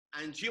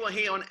And you are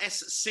here on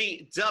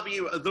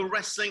SCW, the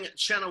wrestling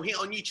channel, here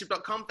on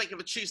youtube.com. Thank you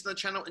for choosing the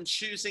channel and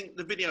choosing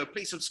the video.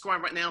 Please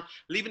subscribe right now.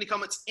 Leave any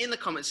comments in the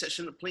comment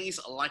section. Please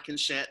like and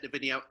share the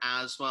video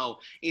as well.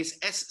 It's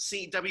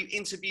SCW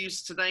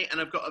interviews today, and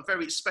I've got a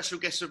very special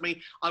guest with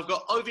me. I've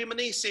got Ovi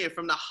Maniz here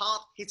from the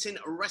Hard Hitting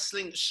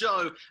Wrestling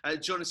Show.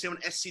 Join us here on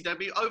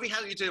SCW. Ovi,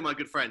 how are you doing, my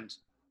good friend?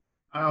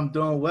 I'm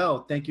doing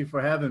well. Thank you for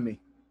having me.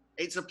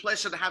 It's a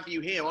pleasure to have you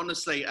here,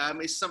 honestly.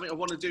 It's something I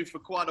want to do for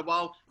quite a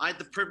while. I had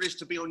the privilege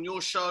to be on your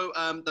show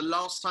the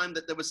last time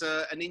that there was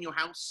an In Your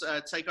House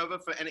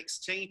takeover for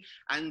NXT.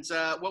 And,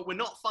 well, we're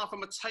not far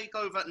from a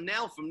takeover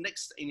now from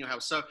next In Your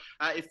House. So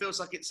it feels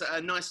like it's a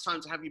nice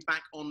time to have you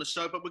back on the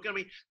show. But we're going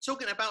to be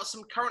talking about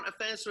some current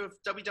affairs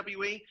with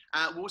WWE.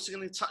 We're also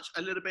going to touch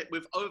a little bit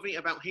with Ovi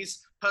about his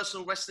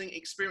personal wrestling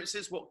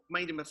experiences, what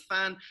made him a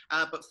fan.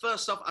 But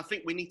first off, I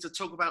think we need to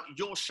talk about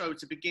your show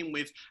to begin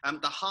with,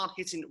 the Hard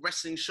Hitting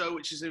Wrestling Show,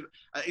 which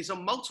is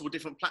on multiple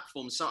different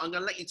platforms. So I'm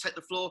going to let you take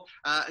the floor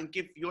and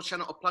give your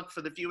channel a plug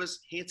for the viewers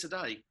here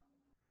today.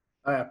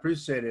 I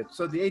appreciate it.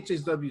 So the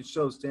HHW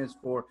show stands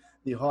for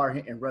the Hard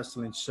Hitting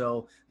Wrestling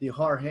Show. The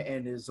Hard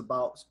Hitting is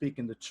about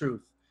speaking the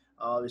truth,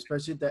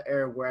 especially the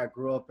area where I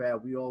grew up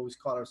at. We always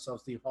call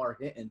ourselves the Hard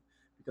Hitting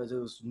because it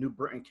was New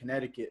Britain,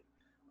 Connecticut.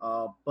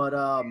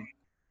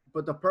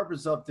 But the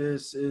purpose of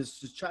this is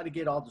to try to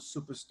get all the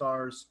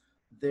superstars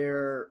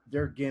their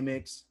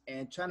gimmicks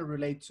and trying to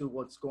relate to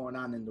what's going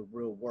on in the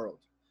real world.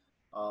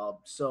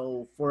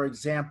 So for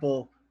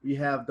example, we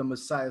have the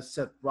Messiah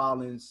Seth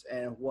Rollins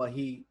and what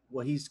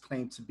he's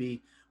claimed to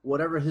be.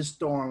 Whatever his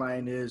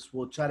storyline is,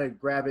 we'll try to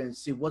grab it and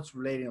see what's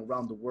relating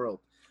around the world.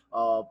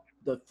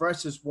 The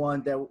freshest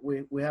one that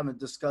we haven't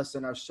discussed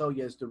in our show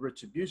yet is the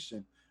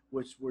Retribution,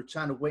 which we're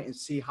trying to wait and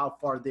see how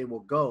far they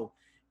will go.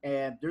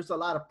 And there's a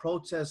lot of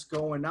protests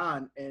going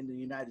on in the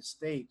United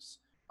States.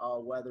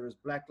 Whether it's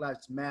Black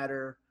Lives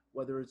Matter,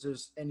 whether it's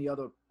just any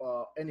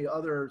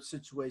other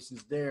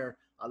situations there,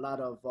 a lot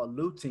of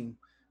looting.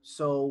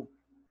 So,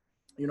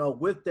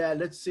 with that,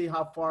 let's see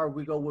how far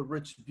we go with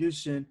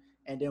Retribution,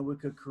 and then we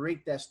could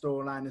create that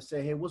storyline and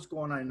say, hey, what's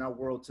going on in our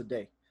world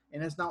today?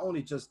 And it's not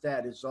only just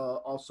that, it's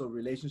also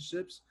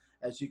relationships.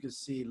 As you can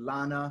see,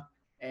 Lana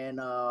and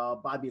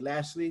Bobby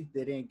Lashley,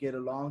 they didn't get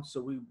along, so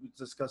we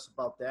discussed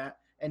about that.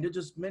 And there's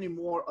just many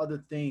more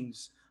other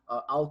things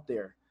out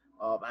there.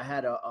 I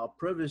had a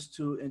privilege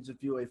to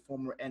interview a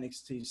former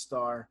NXT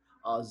star,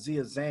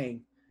 Zia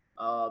Zhang.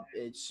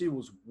 She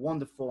was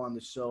wonderful on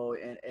the show,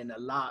 and a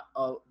lot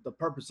of the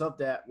purpose of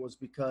that was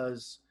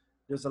because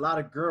there's a lot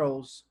of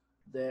girls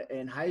that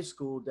in high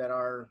school that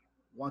are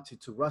wanting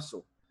to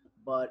wrestle,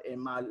 but in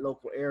my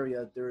local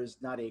area there is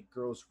not a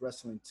girls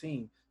wrestling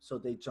team, so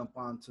they jump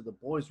onto the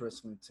boys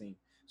wrestling team.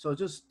 So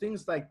just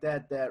things like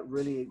that that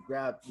really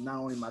grabbed not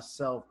only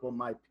myself but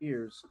my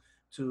peers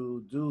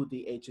to do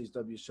the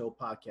HHW show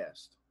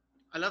podcast.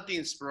 I love the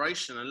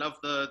inspiration. I love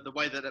the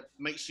way that it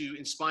makes you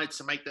inspired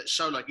to make that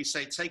show. Like you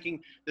say,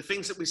 taking the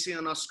things that we see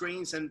on our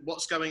screens and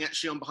what's going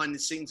actually on behind the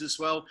scenes as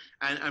well,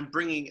 and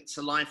bringing it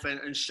to life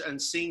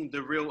and seeing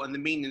the real and the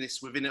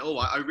meaningless within it all.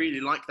 I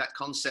really like that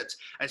concept.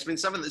 It's been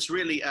something that's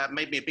really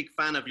made me a big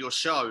fan of your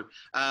show.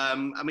 I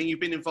mean, you've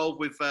been involved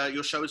with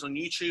your shows on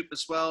YouTube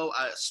as well,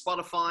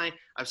 Spotify.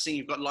 I've seen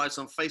you've got lives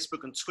on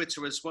Facebook and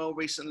Twitter as well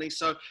recently.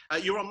 So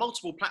you're on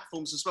multiple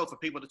platforms as well for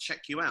people to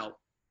check you out.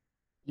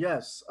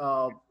 Yes,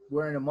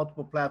 we're in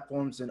multiple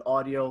platforms in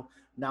audio,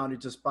 not only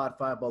just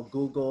Spotify, but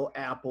Google,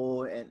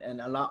 Apple,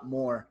 and a lot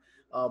more.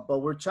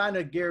 But we're trying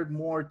to gear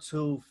more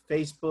to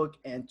Facebook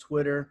and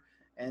Twitter,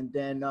 and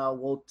then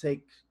we'll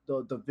take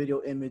the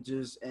video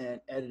images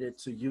and edit it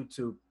to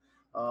YouTube.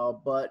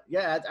 But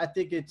yeah, I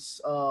think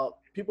it's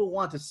people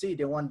want to see,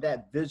 they want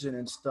that vision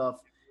and stuff,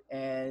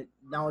 and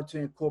now to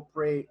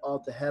incorporate all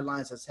the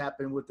headlines that's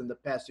happened within the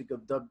past week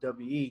of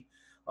WWE.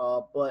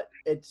 But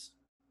it's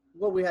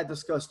what we had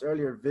discussed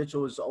earlier.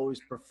 Visual is always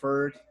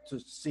preferred to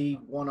see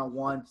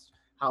one-on-ones,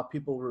 how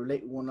people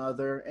relate one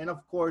another. And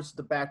of course,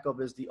 the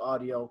backup is the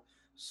audio.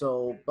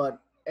 So,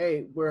 but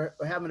hey, we're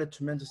having a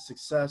tremendous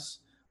success.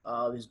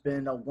 It's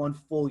been a 1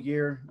 full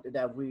year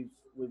that we've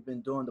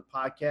been doing the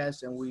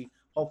podcast, and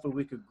hopefully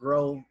we could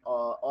grow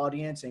our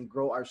audience and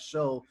grow our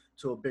show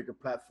to a bigger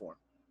platform.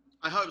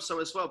 I hope so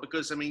as well,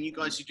 because, I mean, you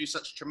guys, you do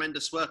such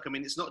tremendous work. I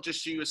mean, it's not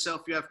just you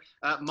yourself. You have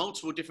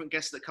multiple different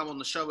guests that come on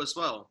the show as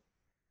well.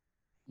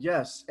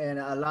 Yes, and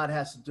a lot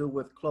has to do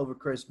with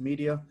Clovercrest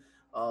Media.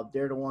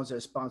 They're the ones that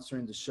are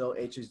sponsoring the show,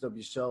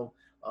 HHW show.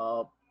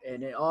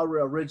 And it all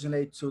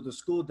originated to the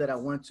school that I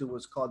went to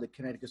was called the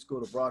Connecticut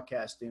School of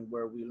Broadcasting,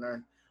 where we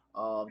learned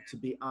to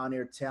be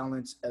on-air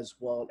talents as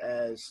well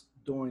as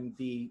doing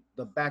the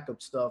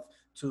backup stuff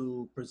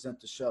to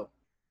present the show.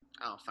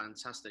 Oh,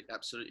 fantastic.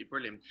 Absolutely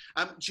brilliant.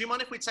 Do you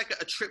mind if we take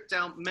a trip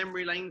down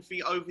memory lane for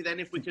you, Ovi, then,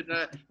 if we could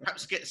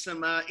perhaps get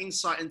some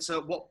insight into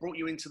what brought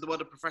you into the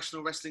world of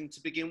professional wrestling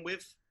to begin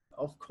with?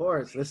 Of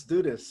course. Let's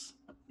do this.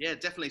 Yeah,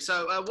 definitely.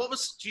 So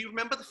do you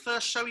remember the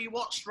first show you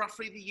watched,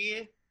 roughly the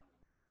year?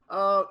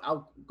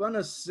 I'm going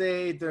to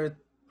say they're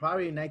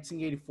probably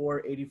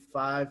 1984,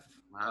 85.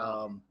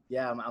 Wow.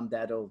 Yeah, I'm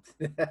that old.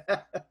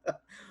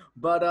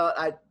 But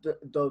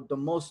the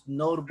most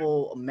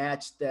notable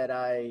match that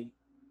I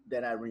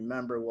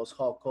remember was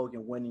Hulk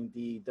Hogan winning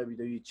the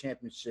WWE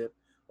Championship,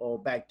 or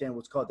back then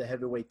was called the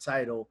heavyweight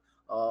title,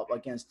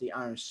 against the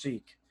Iron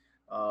Sheik.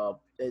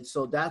 And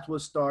so that's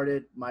what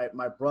started.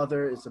 My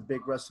brother is a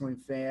big wrestling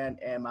fan,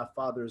 and my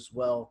father as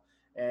well.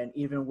 And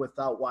even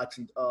without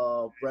watching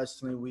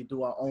wrestling, we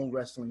do our own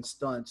wrestling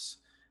stunts.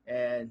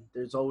 And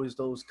there's always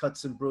those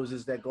cuts and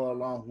bruises that go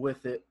along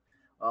with it,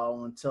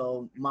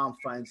 until mom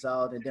finds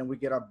out, and then we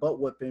get our butt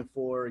whipping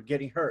for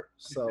getting hurt.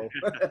 So,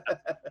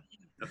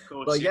 Of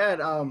course, but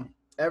yeah,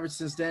 ever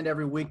since then,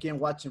 every weekend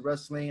watching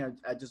wrestling,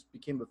 I just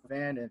became a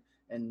fan,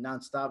 and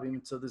nonstop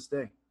even to this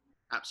day.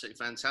 absolutely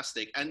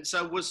fantastic. And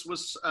so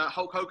was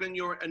Hulk Hogan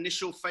your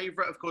initial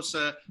favorite? Of course,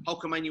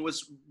 Hulkamania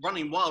was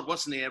running wild,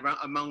 wasn't he, around,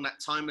 among that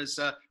time as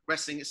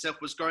wrestling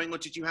itself was growing? Or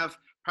did you have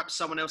perhaps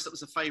someone else that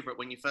was a favorite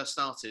when you first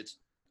started?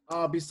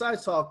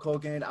 Besides Hulk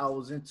Hogan, I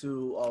was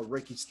into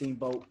Ricky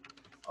Steamboat.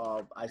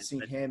 I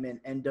seen him in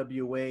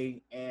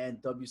NWA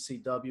and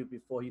WCW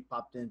before he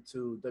popped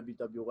into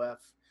WWF.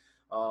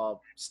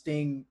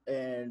 Sting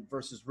and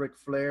versus Ric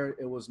Flair,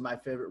 it was my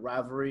favorite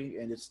rivalry,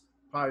 and it's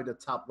probably the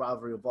top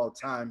rivalry of all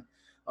time.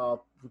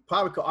 We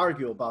probably could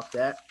argue about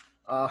that,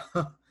 uh,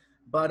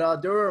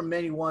 but there are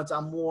many ones.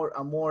 I'm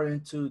more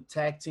into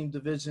tag team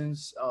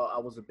divisions. I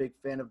was a big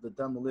fan of the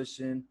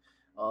Demolition,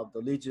 the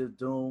Legion of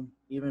Doom.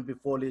 Even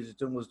before Legion of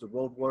Doom was the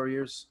Road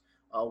Warriors,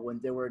 when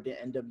they were the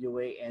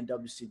NWA and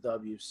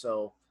WCW.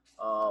 So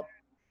uh,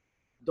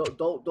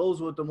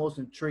 those were the most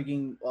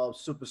intriguing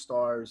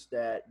superstars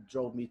that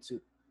drove me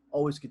to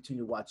always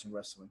continue watching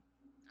wrestling.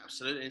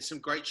 Absolutely, and some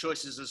great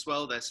choices as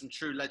well. There's some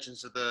true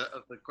legends of the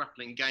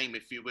grappling game,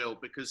 if you will.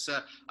 Because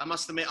I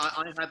must admit,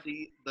 I had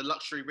the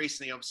luxury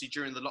recently, obviously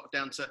during the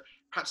lockdown, to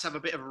perhaps have a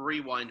bit of a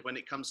rewind when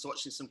it comes to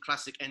watching some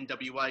classic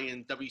NWA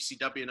and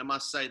WCW. And I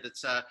must say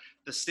that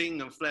the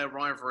Sting and Flair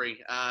rivalry,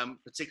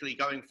 particularly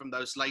going from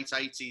those late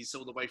 '80s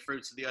all the way through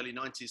to the early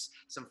 '90s,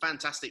 some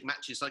fantastic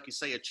matches. Like you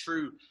say, a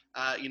true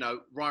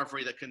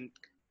rivalry that can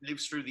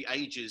live through the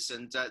ages,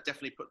 and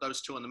definitely put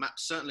those two on the map.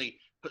 Certainly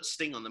put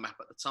Sting on the map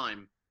at the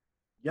time.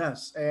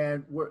 Yes,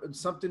 and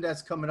something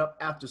that's coming up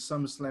after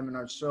SummerSlam in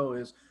our show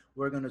is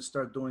we're going to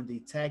start doing the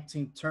Tag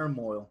Team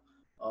Turmoil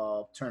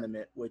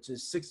tournament, which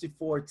is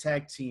 64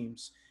 tag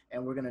teams,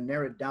 and we're going to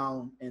narrow it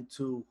down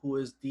into who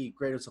is the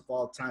greatest of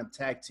all time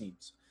tag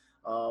teams.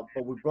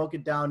 But we broke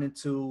it down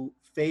into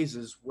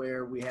phases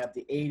where we have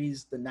the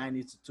 80s, the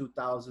 90s, the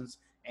 2000s,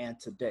 and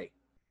today.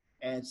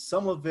 And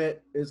some of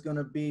it is going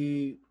to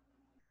be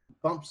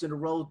bumps in the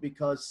road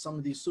because some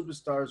of these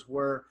superstars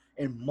were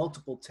in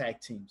multiple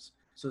tag teams.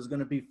 So it's going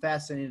to be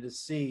fascinating to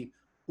see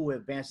who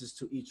advances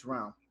to each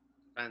round.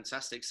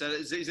 Fantastic. So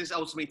is this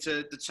ultimately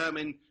to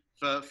determine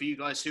for you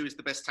guys who is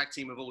the best tag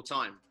team of all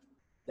time?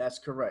 That's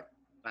correct.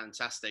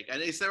 Fantastic.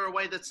 And is there a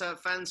way that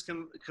fans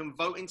can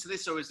vote into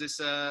this, or is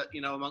this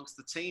amongst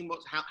the team?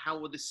 How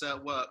will this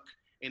work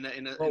in the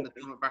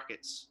tournament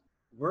brackets?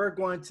 We're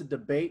going to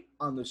debate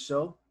on the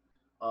show.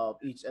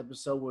 Each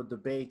episode we'll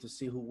debate to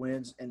see who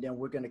wins, and then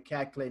we're going to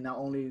calculate not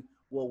only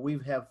what we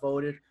have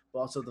voted, but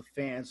also the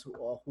fans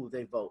who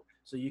they vote.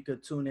 So you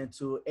could tune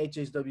into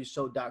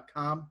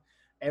hswshow.com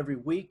every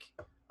week.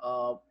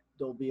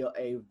 There'll be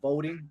a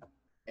voting,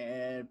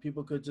 and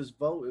people could just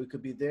vote. It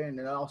could be there, and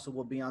it also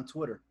will be on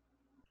Twitter.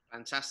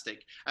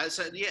 Fantastic.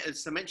 So yeah,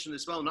 as I mentioned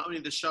as well, not only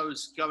the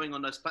shows going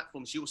on those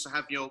platforms, you also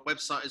have your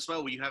website as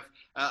well, where you have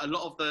a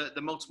lot of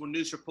the multiple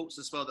news reports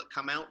as well that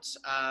come out,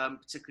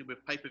 particularly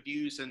with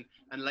pay-per-views and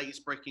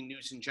latest breaking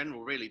news in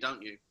general, really,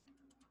 don't you?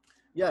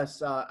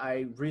 Yes,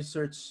 I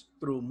research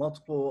through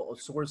multiple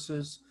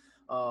sources.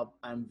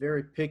 I'm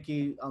very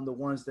picky on the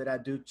ones that I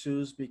do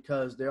choose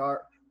because there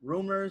are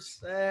rumors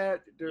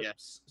that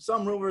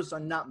some rumors are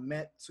not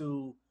meant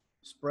to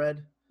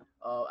spread.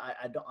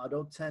 I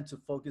don't tend to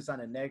focus on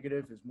the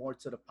negative. It's more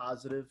to the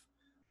positive.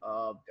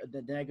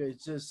 The negative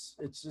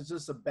it's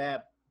just a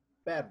bad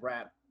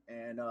rap,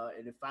 and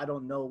if I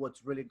don't know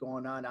what's really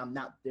going on, I'm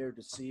not there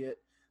to see it.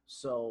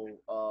 So,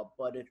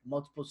 but if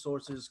multiple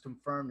sources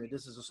confirm that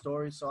this is a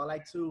story, so I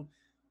like to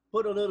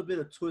put a little bit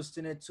of twist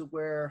in it to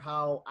where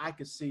how I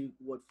could see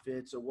what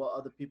fits or what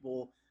other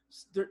people.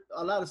 There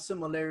a lot of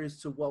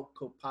similarities to what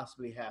could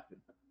possibly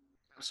happen.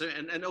 So,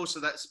 and also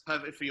that's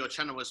perfect for your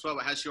channel as well.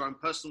 It has your own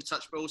personal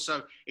touch, but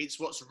also it's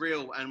what's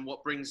real and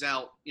what brings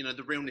out,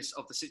 the realness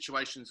of the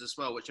situations as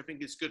well, which I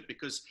think is good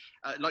because,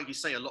 like you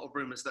say, a lot of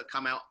rumors that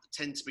come out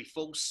tend to be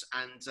false,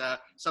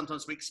 and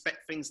sometimes we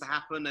expect things to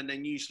happen, and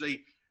then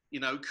usually,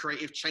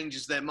 creative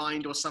changes their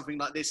mind or something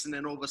like this, and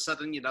then all of a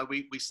sudden,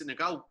 we sit and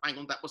go, oh, hang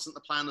on, that wasn't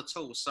the plan at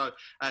all. So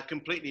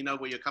completely know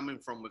where you're coming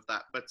from with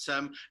that. But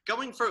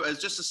going through, as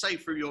just to say,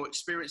 through your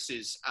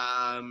experiences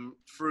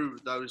through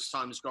those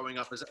times growing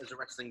up as a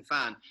wrestling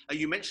fan,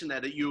 you mentioned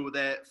there that you were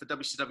there for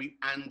WCW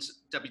and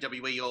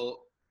WWE or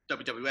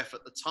WWF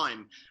at the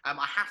time.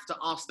 I have to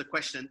ask the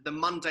question, the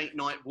Monday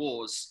Night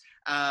Wars,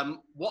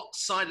 what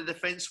side of the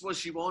fence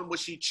was you on?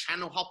 Was you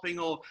channel hopping,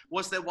 or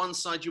was there one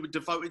side you were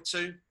devoted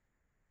to?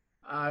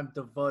 I'm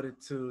devoted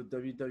to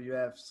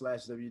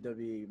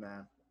WWF/WWE,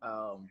 man.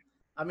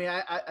 I mean,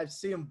 I've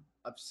seen them.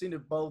 I've seen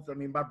it both. I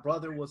mean, my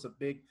brother was a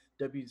big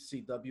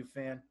WCW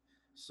fan,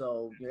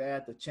 so yeah,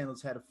 the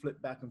channels had to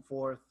flip back and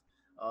forth.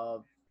 Uh,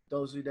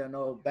 those of you that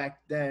know,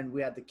 back then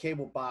we had the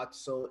cable box,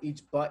 so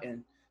each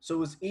button, so it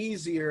was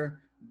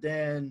easier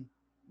than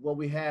what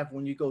we have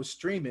when you go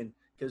streaming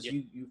because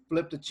Yeah. you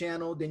flip the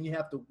channel, then you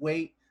have to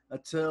wait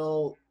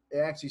until it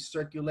actually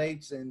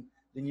circulates, and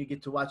then you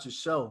get to watch the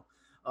show.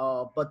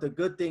 But the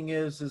good thing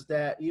is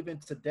that even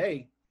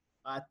today,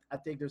 I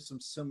think there's some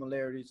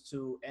similarities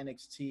to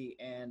NXT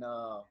and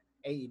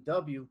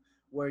AEW,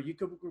 where you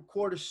could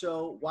record a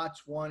show,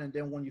 watch one, and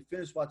then when you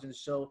finish watching the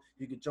show,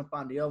 you could jump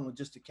on the other one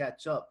just to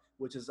catch up,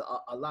 which is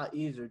a lot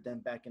easier than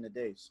back in the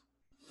days.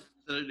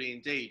 Absolutely,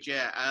 indeed.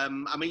 Yeah.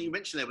 I mean, you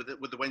mentioned there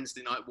with the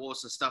Wednesday Night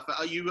Wars and stuff.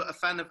 Are you a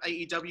fan of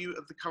AEW,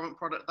 of the current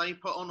product they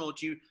put on, or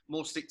do you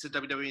more stick to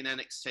WWE and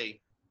NXT?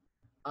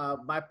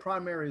 My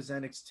primary is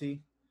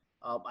NXT.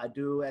 I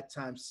do at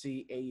times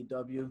see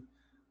AEW,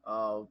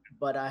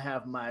 but I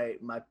have my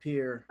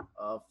peer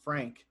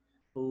Frank,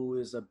 who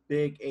is a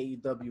big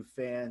AEW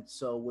fan.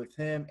 So with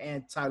him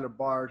and Tyler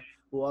Bard,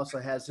 who also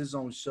has his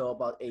own show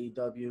about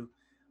AEW,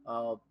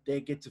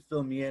 they get to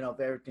fill me in of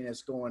everything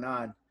that's going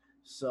on.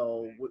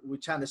 So we're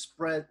trying to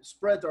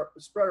spread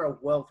our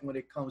wealth when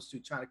it comes to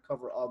trying to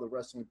cover all the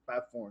wrestling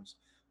platforms.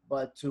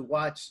 But to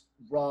watch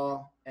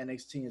Raw,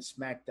 NXT, and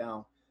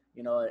SmackDown,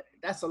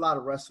 that's a lot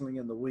of wrestling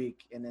in the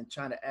week, and then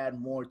trying to add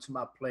more to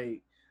my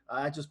plate.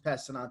 I just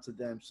pass it on to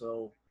them,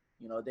 so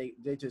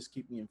they just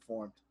keep me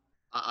informed.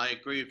 I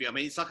agree with you. I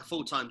mean, it's like a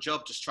full-time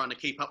job just trying to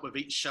keep up with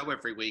each show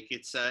every week.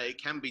 It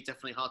can be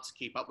definitely hard to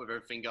keep up with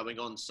everything going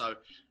on. So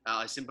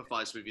I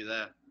sympathise with you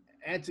there.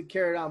 And to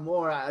carry it on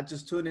more, I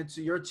just tuned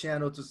into your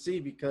channel to see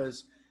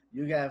because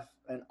you have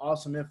an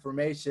awesome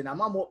information.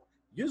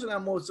 Usually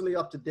I'm mostly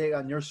up to date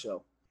on your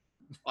show.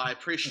 I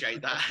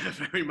appreciate that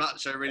very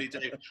much. I really do.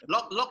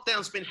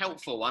 Lockdown's been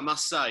helpful, I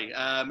must say.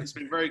 It's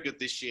been very good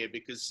this year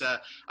because,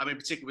 I mean,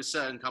 particularly with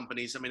certain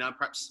companies, I mean, I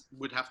perhaps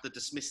would have to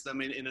dismiss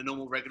them in a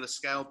normal, regular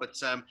scale, but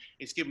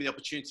it's given me the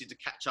opportunity to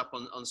catch up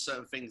on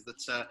certain things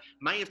that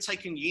may have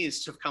taken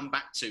years to have come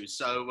back to.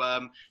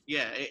 So,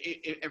 yeah,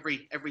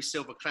 every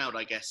silver cloud,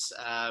 I guess,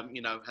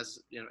 has,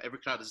 every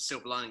cloud has a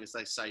silver lining, as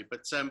they say.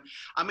 But,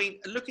 I mean,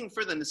 looking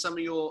through then some of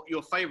your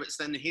favourites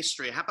then in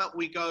history, how about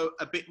we go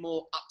a bit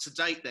more up to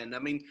date then?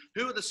 I mean,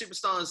 who are the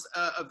superstars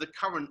of the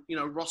current,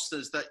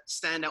 rosters that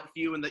stand out for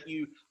you and that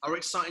you are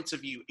excited to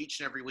view each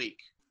and every week?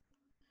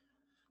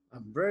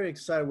 I'm very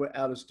excited with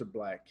Aleister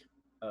Black,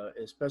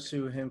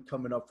 especially with him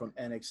coming up from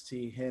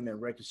NXT, him and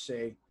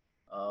Ricochet.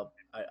 I'm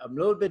a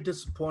little bit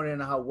disappointed in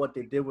what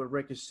they did with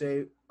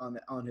Ricochet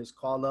on his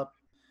call up,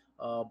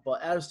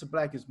 but Aleister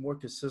Black is more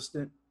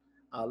consistent.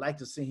 I like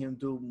to see him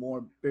do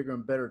more bigger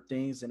and better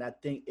things, and I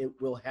think it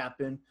will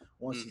happen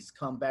once he's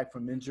come back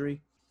from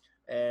injury.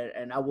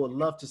 And I would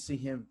love to see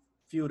him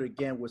feud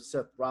again with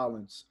Seth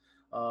Rollins.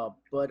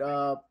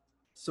 But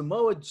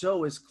Samoa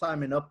Joe is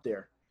climbing up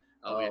there.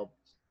 Oh,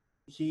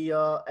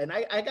 yeah.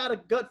 I got a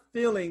gut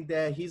feeling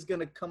that he's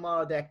gonna come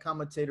out of that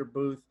commentator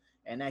booth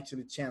and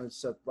actually challenge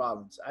Seth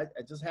Rollins. I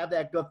just have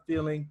that gut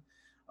feeling,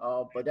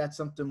 but that's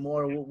something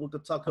more we'll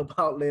talk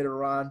about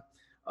later on.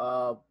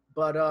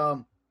 But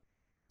I'm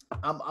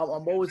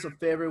always a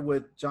favorite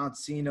with John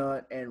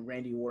Cena and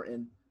Randy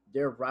Orton.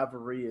 Their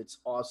rivalry, it's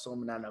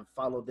awesome, and I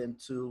follow them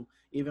too,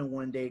 even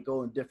when they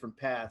go in different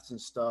paths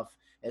and stuff.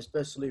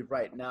 Especially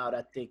right now,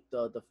 I think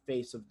the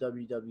face of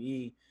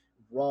WWE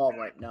Raw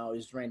right now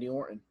is Randy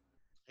Orton.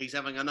 He's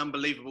having an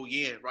unbelievable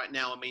year right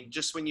now. I mean,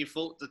 just when you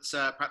thought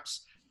that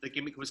perhaps the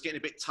gimmick was getting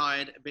a bit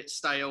tired, a bit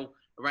stale,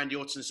 Randy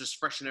Orton's just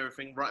freshened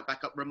everything right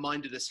back up,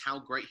 reminded us how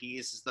great he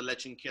is as the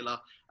legend killer.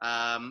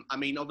 I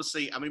mean,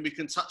 obviously, we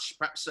can touch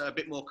perhaps a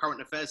bit more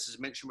current affairs, as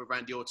mentioned with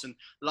Randy Orton.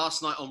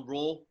 Last night on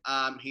Raw,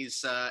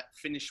 he's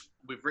finished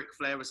with Ric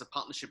Flair as a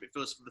partnership, it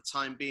feels, for the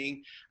time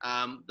being.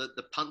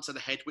 The punt to the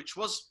head, which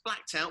was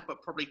blacked out,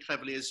 but probably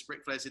cleverly, as Ric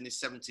Flair's in his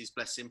 70s,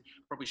 bless him,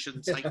 probably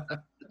shouldn't take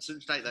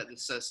that at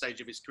this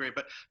stage of his career.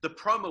 But the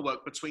promo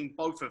work between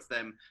both of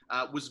them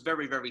was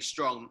very, very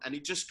strong. And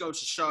it just goes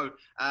to show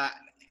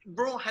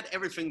Raw had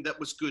everything that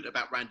was good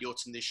about Randy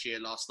Orton this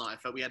year last night. I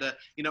felt we had a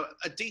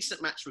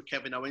decent match with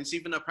Kevin Owens,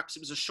 even though perhaps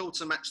it was a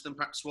shorter match than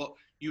perhaps what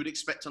you would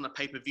expect on a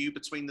pay-per-view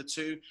between the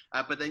two.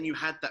 But then you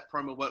had that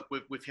promo work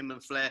with him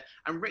and Flair.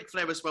 And Ric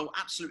Flair as well,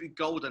 absolutely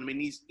golden. I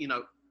mean, he's,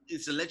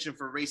 is a legend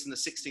for a reason, the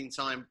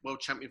 16-time world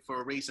champion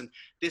for a reason.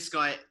 This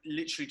guy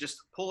literally just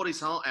poured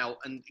his heart out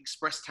and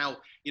expressed how,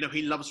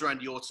 he loves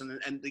Randy Orton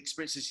and the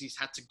experiences he's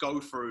had to go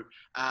through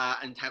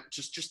and have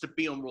just to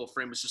be on Raw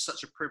for him was just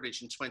such a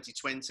privilege in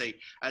 2020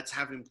 to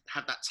have him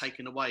have that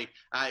taken away.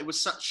 It was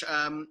such,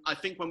 I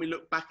think when we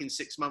look back in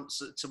 6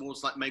 months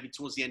towards maybe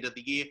towards the end of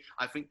the year,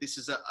 I think this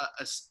is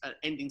an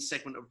ending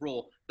segment of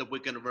Raw that we're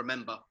going to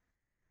remember.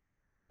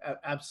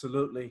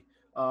 Absolutely.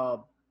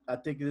 I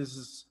think this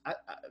is,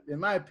 in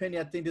my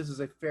opinion, I think this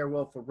is a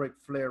farewell for Ric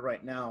Flair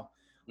right now,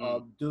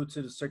 due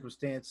to the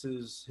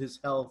circumstances, his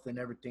health, and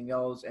everything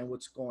else, and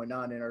what's going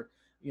on in our,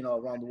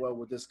 around the world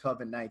with this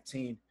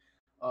COVID-19.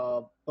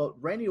 But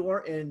Randy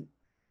Orton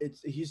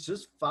he's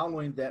just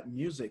following that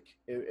music.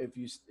 If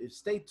you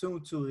stay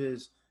tuned to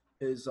his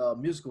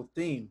musical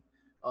theme,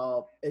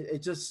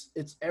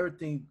 it's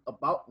everything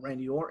about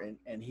Randy Orton,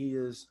 and he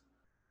is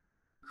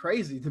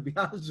crazy, to be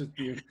honest with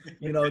you.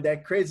 You know,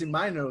 that crazy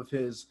mind of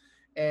his,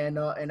 and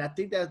I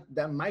think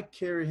that might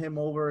carry him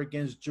over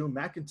against Drew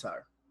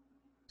McIntyre.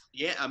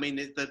 Yeah, I mean,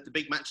 the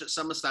big match at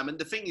SummerSlam. And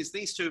the thing is,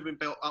 these two have been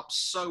built up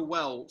so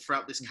well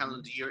throughout this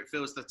calendar year. It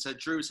feels that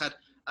Drew's had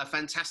a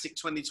fantastic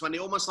 2020,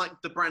 almost like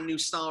the brand new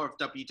star of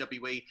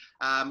WWE.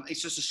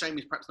 It's just a shame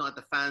he's perhaps not had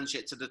the fans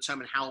yet to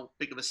determine how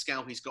big of a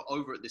scale he's got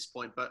over at this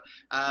point. But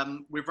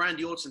with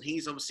Randy Orton,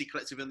 he's obviously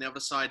collectively on the other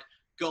side,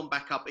 gone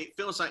back up. It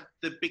feels like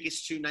the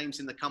biggest two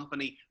names in the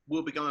company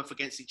will be going up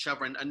against each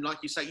other. And like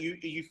you say,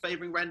 are you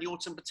favouring Randy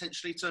Orton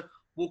potentially to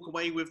walk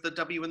away with the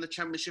W and the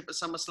championship at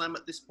SummerSlam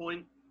at this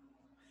point?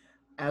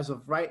 As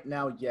of right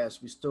now,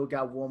 yes. We still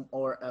got one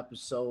more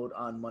episode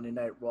on Monday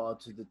Night Raw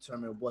to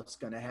determine what's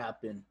going to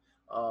happen.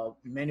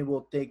 Many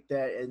will think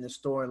that in the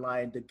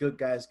storyline, the good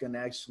guy's going to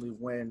actually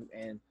win,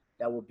 and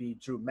that will be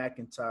Drew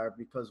McIntyre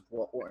because of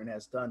what Orton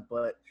has done.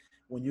 But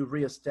when you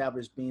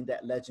reestablish being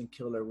that legend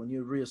killer, when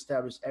you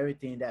reestablish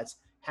everything that's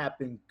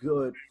happened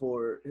good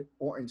for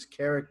Orton's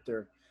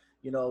character,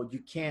 you know, you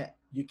can't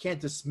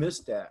dismiss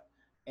that.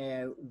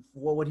 And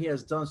what he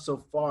has done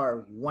so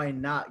far, why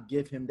not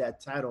give him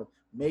that title?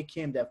 Make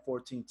him that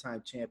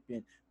 14-time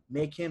champion.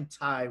 Make him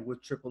tie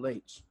with Triple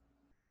H.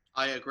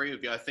 I agree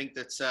with you. I think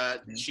that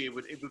this year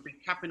would be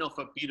capping off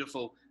a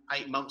beautiful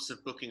 8 months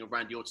of booking of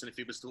Randy Orton if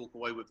he was to walk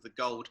away with the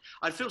gold.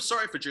 I'd feel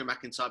sorry for Drew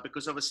McIntyre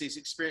because obviously his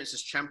experience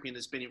as champion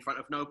has been in front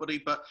of nobody,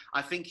 but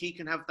I think he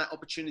can have that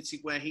opportunity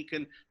where he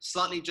can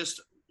slightly just,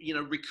 you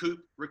know, recoup,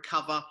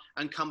 recover,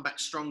 and come back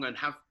stronger and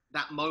have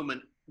that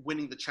moment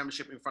winning the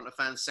championship in front of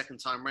fans second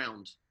time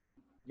round.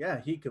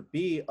 Yeah, he could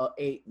be a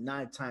 8,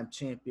 9-time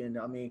champion.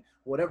 I mean,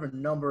 whatever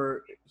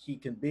number he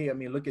can be. I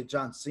mean, look at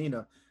John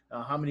Cena.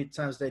 How many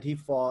times did he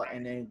fall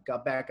and then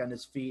got back on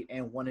his feet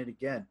and won it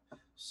again?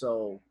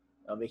 So,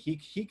 I mean,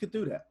 he could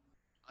do that.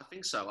 I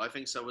think so. I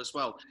think so as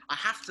well. I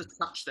have to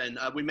touch then.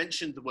 We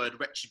mentioned the word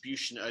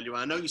retribution earlier.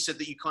 I know you said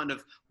that you kind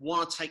of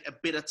want to take a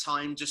bit of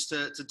time just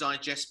to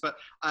digest, but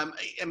I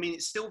mean,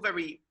 it's still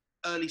very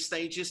early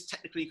stages.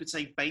 Technically, you could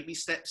say baby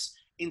steps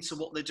into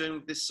what they're doing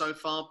with this so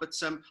far. But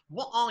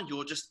what are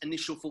your just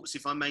initial thoughts,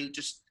 if I may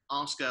just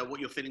ask what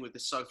you're feeling with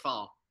this so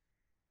far?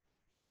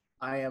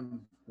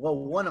 I'm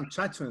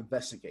trying to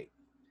investigate.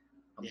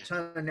 I'm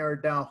trying to narrow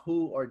down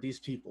who are these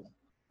people.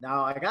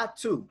 Now, I got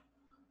two,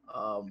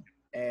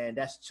 and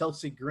that's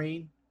Chelsea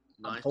Green.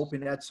 Nice. I'm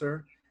hoping that's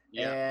her.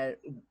 Yeah.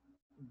 And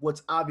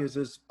what's obvious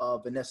is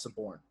Vanessa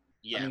Bourne.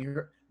 Yeah. I mean,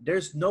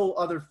 there's no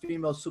other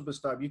female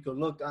superstar. You could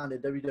look on the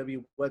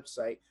WWE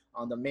website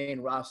on the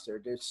main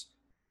roster.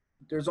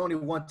 There's only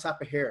one type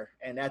of hair,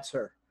 and that's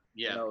her.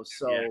 Yeah. You know,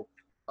 so,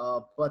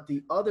 but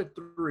the other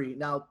three,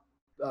 now,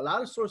 a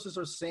lot of sources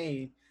are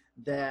saying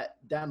that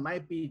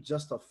might be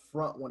just a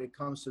front when it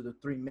comes to the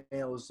three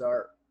males that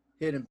are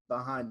hidden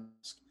behind.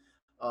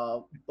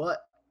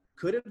 But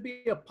could it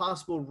be a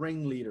possible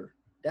ringleader?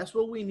 That's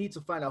what we need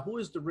to find out. Who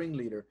is the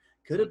ringleader?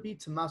 Could it be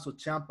Tommaso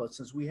Ciampa?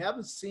 Since we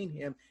haven't seen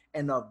him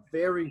in a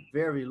very,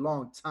 very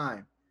long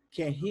time,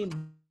 can he make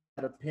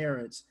that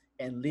appearance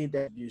and lead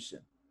that distribution?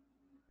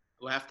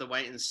 We'll have to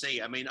wait and see.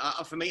 I mean,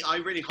 for me, I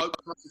really hope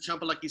Tommaso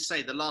Ciampa, like you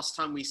say, the last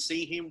time we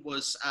see him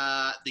was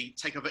the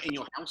takeover in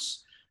your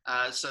house.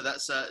 So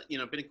that's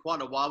been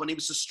quite a while, and he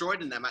was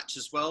destroyed in that match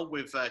as well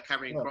with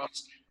Karrion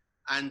Kross.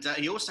 And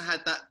he also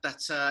had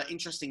that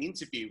interesting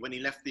interview when he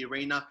left the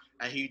arena.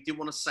 He didn't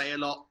want to say a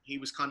lot. He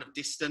was kind of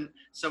distant.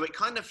 So it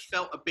kind of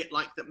felt a bit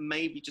like that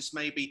maybe, just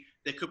maybe,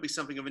 there could be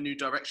something of a new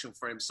direction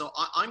for him. So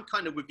I'm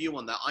kind of with you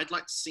on that. I'd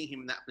like to see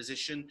him in that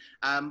position.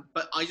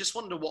 But I just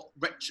wonder what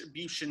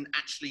retribution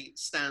actually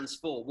stands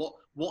for.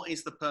 What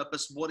is the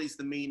purpose? What is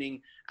the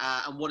meaning?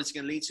 And what is it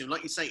going to lead to?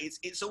 Like you say,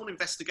 it's all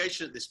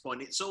investigation at this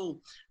point. It's all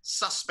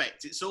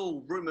suspect. It's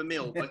all rumor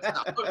mill. But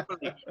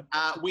hopefully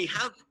we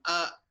have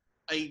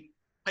a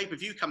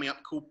pay-per-view coming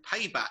up called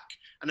Payback,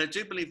 and I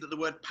do believe that the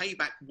word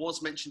payback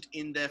was mentioned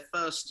in their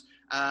first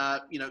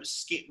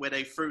skit where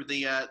they threw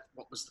the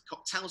what was the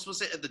cocktails,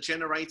 was it, at the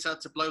generator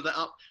to blow that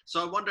up.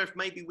 So I wonder if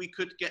maybe we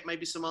could get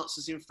maybe some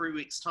answers in 3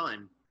 weeks'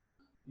 time.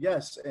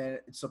 Yes, and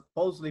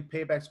supposedly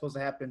Payback's supposed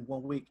to happen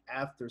 1 week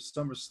after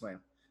SummerSlam,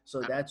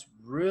 so that's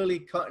really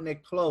cutting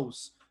it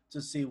close to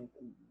see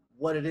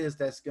what it is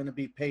that's going to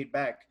be paid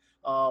back.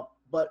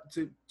 But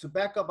to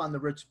back up on the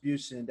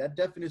retribution, that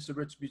definition of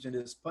retribution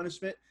is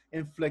punishment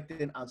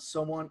inflicted on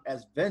someone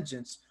as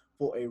vengeance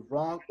for a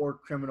wrong or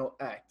criminal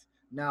act.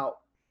 Now,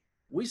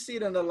 we see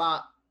it in a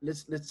lot.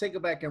 Let's take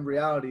it back in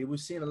reality. We've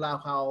seen a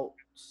lot how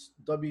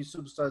W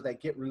superstars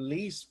that get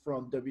released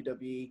from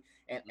WWE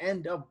and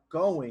end up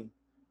going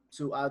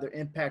to either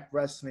Impact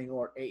Wrestling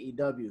or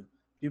AEW.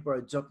 People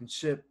are jumping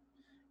ship,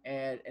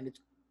 and it's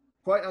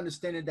quite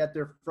understanding that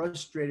they're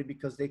frustrated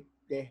because they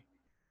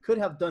could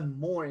have done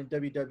more in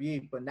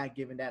WWE, but not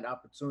given that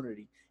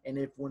opportunity. And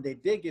if when they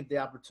did give the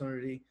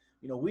opportunity,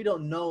 we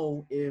don't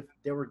know if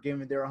they were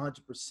given their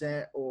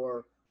 100%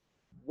 or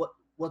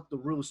what the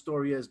real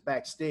story is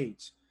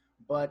backstage.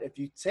 But if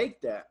you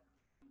take that,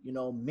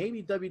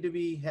 maybe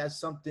WWE has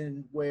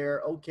something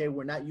where, okay,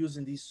 we're not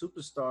using these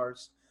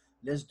superstars.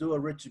 Let's do a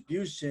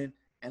retribution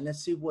and let's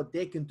see what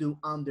they can do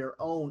on their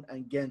own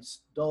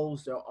against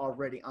those that are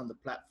already on the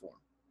platform.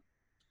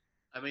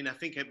 I mean, I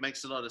think it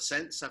makes a lot of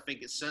sense. I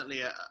think it's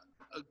certainly a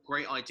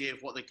great idea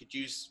of what they could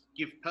use,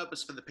 give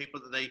purpose for the people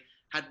that they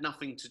had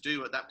nothing to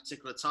do at that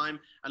particular time.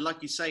 And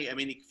like you say, I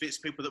mean, if it's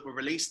people that were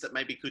released that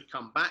maybe could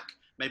come back,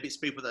 maybe it's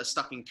people that are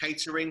stuck in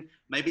catering,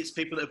 maybe it's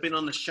people that have been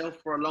on the shelf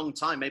for a long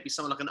time, maybe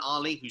someone like an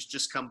Ali who's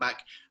just come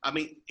back. I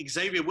mean,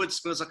 Xavier Woods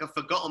feels like a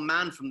forgotten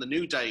man from the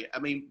New Day. I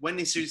mean, when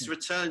is his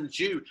return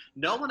due?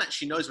 No one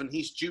actually knows when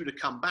he's due to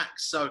come back.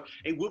 So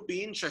it would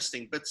be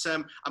interesting. But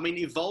I mean,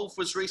 Evolve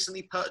was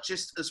recently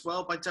purchased as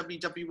well by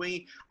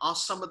WWE. Are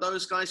some of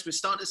those guys, we're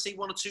starting to see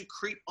one or two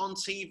creep on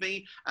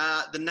TV.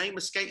 The name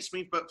escapes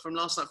me, but from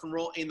last night from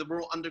Raw, in the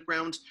Raw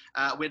Underground,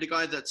 we had a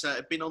guy that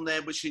had been on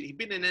there, which he'd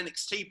been in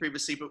NXT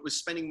previously, but was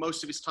spending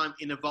most of his time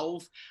in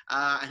Evolve,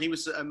 and he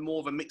was more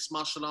of a mixed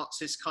martial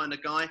artist kind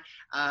of guy.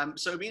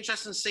 So it'd be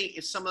interesting to see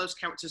if some of those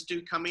characters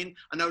do come in.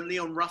 I know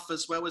Leon Ruff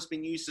as well has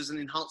been used as an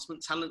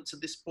enhancement talent to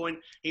this point.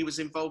 He was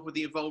involved with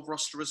the Evolve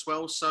roster as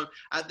well. So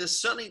there's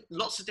certainly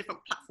lots of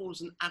different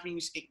platforms and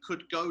avenues it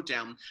could go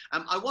down.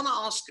 I want to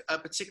ask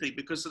particularly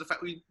because of the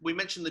fact we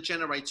mentioned the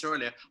generator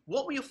earlier.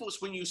 What were your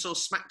thoughts when you saw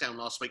SmackDown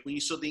last week, when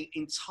you saw the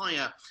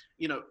entire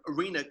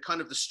arena kind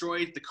of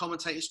destroyed, the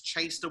commentators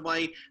chased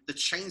away, the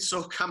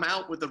chainsaw come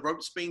out with the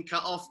ropes being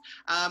cut off?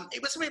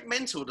 It was a bit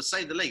mental, to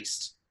say the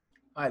least.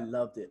 I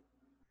loved it.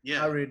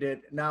 Yeah, I really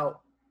did.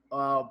 Now,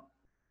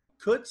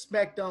 could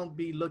SmackDown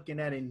be looking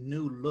at a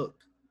new look?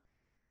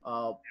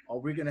 Are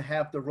we going to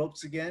have the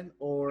ropes again,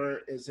 or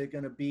is it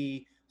going to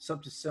be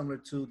something similar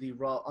to the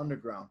Raw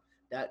Underground?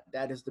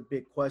 That is the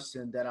big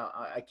question that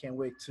I can't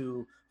wait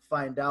to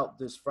find out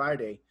this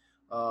Friday.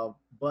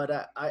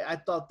 But I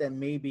thought that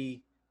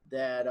maybe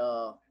that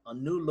a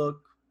new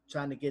look,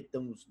 trying to get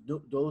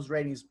those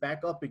ratings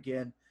back up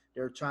again.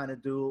 They're trying to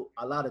do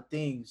a lot of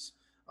things,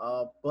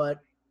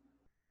 but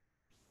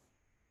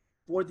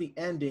for the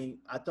ending,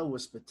 I thought it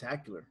was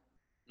spectacular.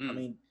 I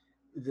mean,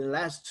 the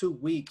last 2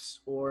 weeks,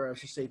 or I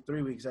should say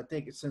 3 weeks, I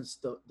think it's since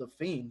the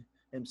Fiend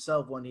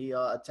himself when he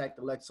attacked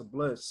Alexa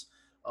Bliss,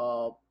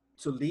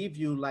 to leave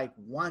you like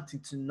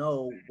wanting to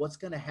know what's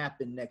going to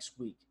happen next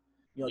week.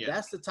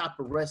 That's the type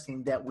of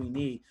wrestling that we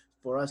need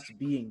for us to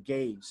be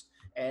engaged.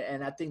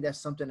 And I think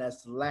that's something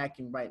that's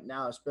lacking right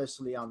now,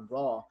 especially on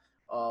Raw.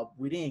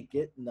 We didn't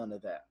get none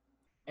of that.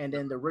 And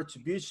then the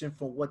retribution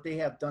for what they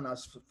have done on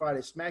Friday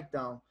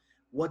SmackDown,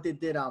 what they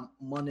did on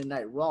Monday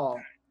Night Raw,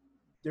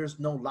 there's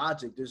no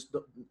logic.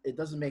 It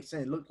doesn't make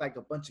sense. It looked like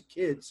a bunch of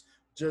kids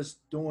just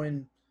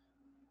throwing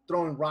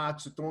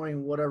rocks or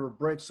throwing whatever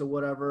bricks or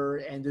whatever,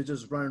 and they're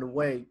just running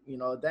away.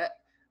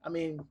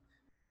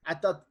 I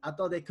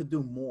thought they could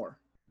do more.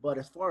 But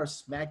as far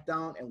as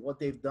SmackDown and what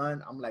they've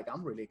done,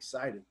 I'm really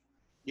excited.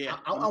 Yeah,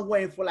 I'm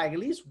waiting for like at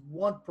least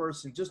one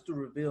person just to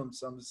reveal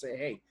themselves and say,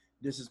 "Hey,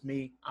 this is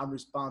me. I'm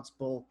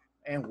responsible."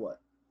 And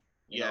what?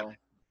 You know?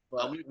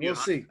 But we'll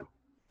see.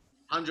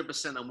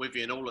 100% I'm with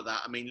you in all of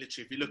that. I mean,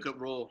 literally, if you look at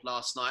Raw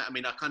last night, I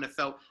mean, I kind of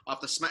felt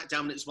after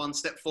SmackDown, it's one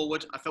step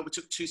forward. I felt we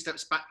took 2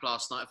 steps back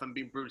last night, if I'm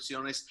being brutally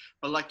honest.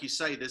 But like you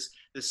say, there's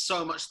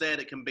so much there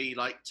that can be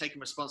like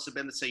taking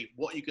responsibility.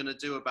 What are you going to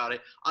do about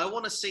it? I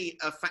want to see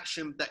a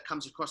faction that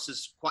comes across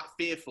as quite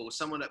fearful,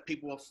 someone that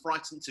people are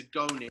frightened to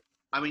go near.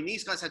 I mean,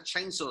 these guys had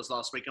chainsaws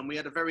last week, and we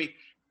had a very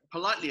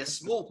politely, a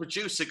small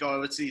producer go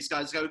over to these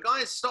guys, go,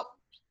 guys, stop.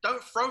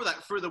 Don't throw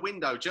that through the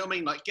window. Do you know what I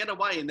mean? Like, get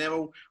away. And they're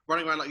all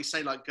running around, like you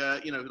say, like,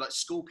 like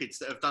school kids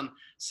that have done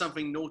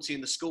something naughty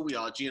in the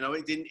schoolyard.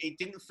 It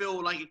didn't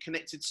feel like it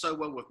connected so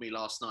well with me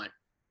last night.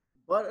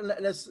 But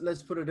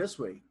let's put it this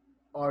way.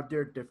 Are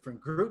there different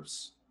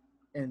groups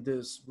in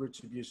this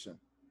retribution?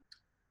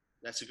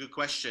 That's a good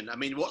question. I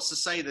mean, what's to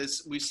say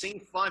we've seen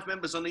 5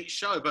 members on each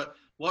show, but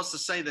what's to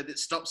say that it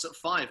stops at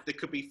 5? There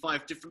could be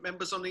 5 different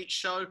members on each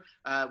show.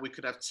 We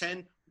could have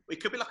 10.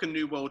 It could be like a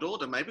new world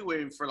order. Maybe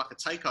we're in for like a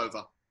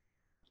takeover.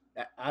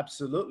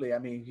 Absolutely. I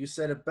mean, you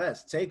said it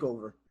best.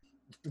 Takeover.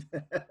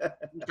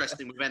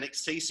 Interesting with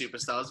NXT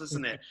superstars,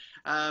 isn't it?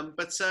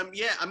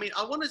 Yeah, I mean,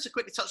 I wanted to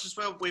quickly touch as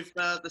well with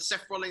the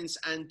Seth Rollins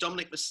and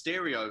Dominic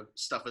Mysterio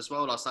stuff as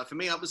well last night. For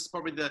me, that was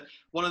probably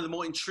one of the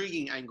more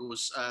intriguing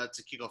angles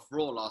to kick off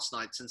Raw last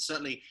night, and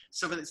certainly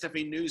something that's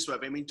definitely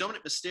newsworthy. I mean,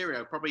 Dominic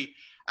Mysterio probably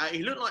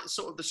he looked like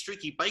sort of the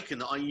streaky bacon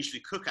that I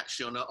usually cook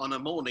actually on a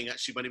morning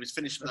actually when he was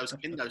finished with those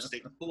kendo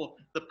sticks.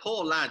 The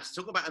poor lad.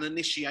 Talk about an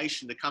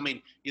initiation to come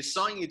in. You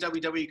sign your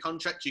WWE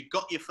contract, you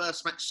got your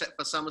first match set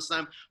for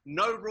SummerSlam,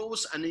 no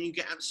rules, and then you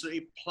get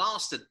absolutely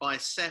plastered by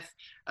Seth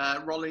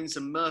Rollins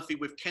and Murphy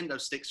with kendo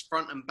sticks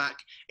front and back.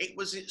 It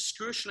was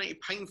excruciatingly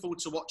painful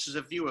to watch as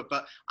a viewer,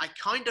 but I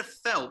kind of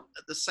felt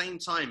at the same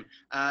time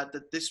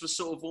that this was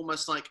sort of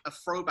almost like a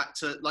throwback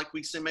to, like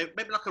we say,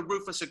 maybe like a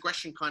ruthless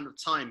aggression kind of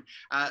time,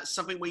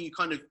 something where you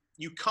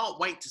can't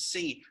wait to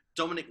see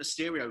Dominic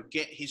Mysterio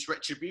get his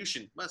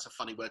retribution. Well, that's a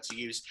funny word to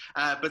use,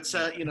 but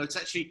to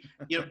actually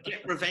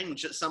get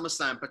revenge at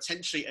SummerSlam,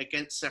 potentially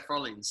against Seth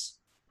Rollins.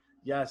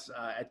 Yes,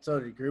 I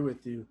totally agree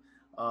with you.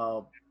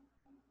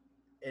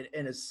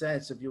 In a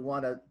sense, if you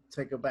want to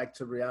take it back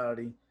to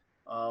reality,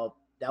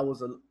 that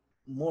was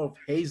more of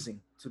hazing,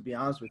 to be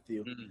honest with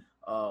you.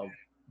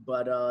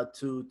 But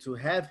to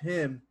have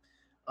him,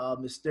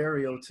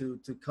 Mysterio,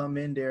 to come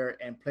in there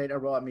and play that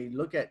role. I mean,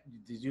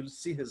 did you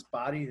see his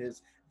body,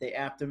 the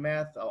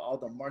aftermath, all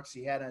the marks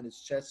he had on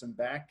his chest and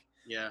back?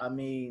 Yeah. I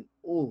mean,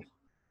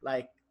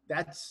 like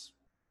that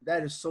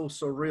is so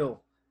surreal,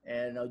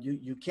 and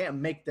you can't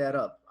make that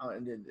up.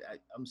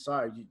 I'm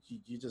sorry,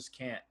 you just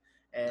can't.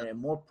 And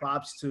more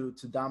props to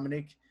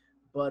Dominic,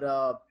 but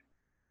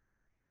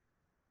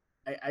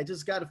I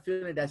just got a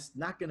feeling that's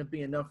not going to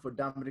be enough for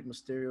Dominic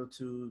Mysterio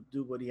to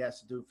do what he has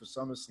to do for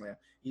SummerSlam.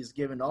 He's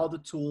given all the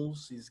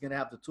tools. He's going to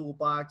have the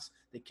toolbox,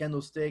 the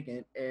kendo stick,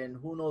 and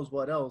who knows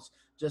what else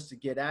just to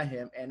get at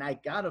him. And I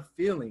got a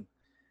feeling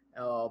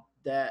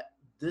that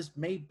this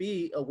may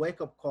be a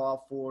wake-up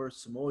call for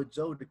Samoa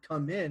Joe to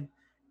come in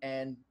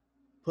and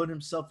put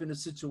himself in a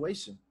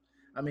situation.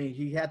 I mean,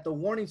 he had the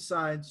warning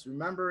signs.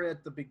 Remember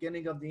at the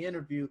beginning of the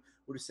interview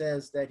where it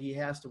says that he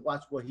has to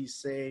watch what he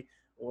say,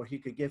 or he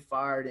could get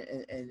fired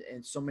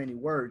in so many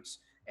words.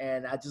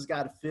 And I just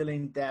got a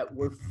feeling that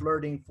we're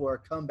flirting for a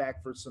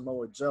comeback for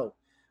Samoa Joe.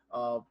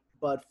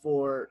 But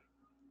for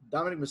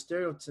Dominic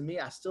Mysterio, to me,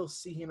 I still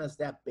see him as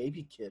that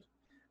baby kid.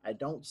 I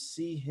don't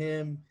see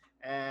him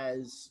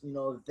as,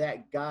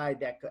 that guy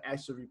that could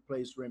actually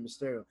replace Rey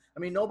Mysterio. I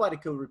mean, nobody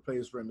could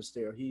replace Rey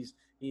Mysterio.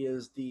 He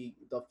is the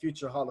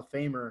future Hall of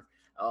Famer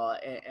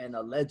and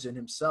a legend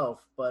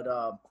himself. But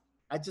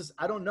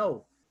I don't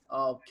know.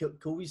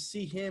 Could we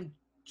see him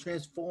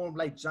transform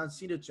like John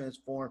Cena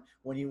transformed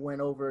when he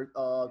went over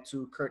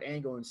to Kurt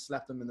Angle and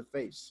slapped him in the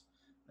face?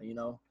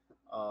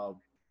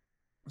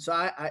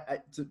 So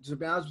to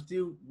be honest with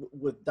you,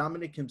 with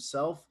Dominic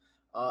himself,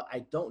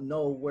 I don't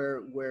know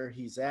where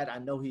he's at. I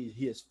know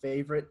he is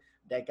favorite.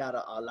 That got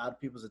a lot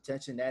of people's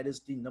attention. That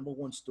is the number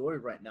one story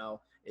right now,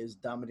 is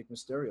Dominic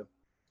Mysterio.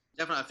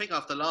 Definitely. I think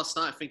after last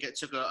night, I think it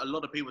took a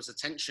lot of people's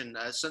attention.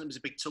 Certainly was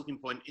a big talking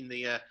point in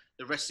the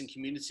wrestling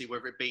community,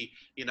 whether it be,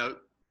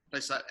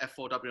 places like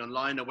F4W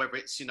Online, or whether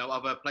it's,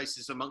 other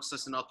places amongst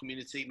us in our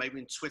community, maybe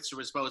in Twitter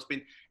as well. It's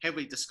been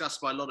heavily discussed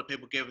by a lot of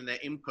people giving their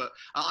input.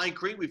 I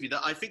agree with you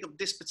that I think at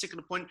this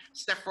particular point,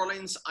 Seth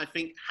Rollins, I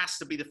think, has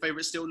to be the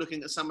favorite still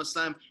looking at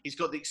SummerSlam. He's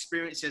got the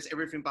experience, he has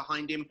everything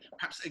behind him.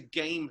 Perhaps a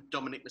game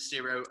Dominic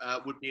Mysterio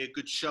would be a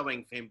good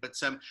showing for him. But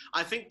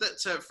I think that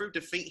through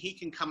defeat, he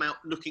can come out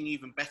looking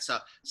even better.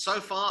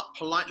 So far,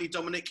 politely,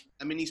 Dominic,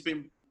 I mean, he's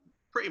been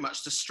pretty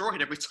much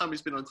destroyed every time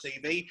he's been on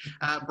TV.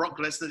 Brock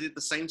Lesnar did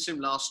the same to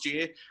him last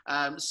year.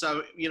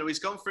 So, he's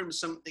gone through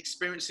some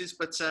experiences,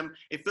 but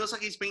it feels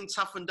like he's been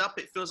toughened up.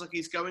 It feels like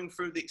he's going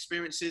through the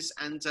experiences,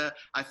 and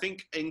I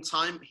think in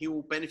time he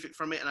will benefit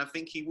from it, and I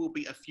think he will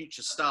be a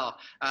future star.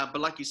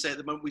 But like you say, at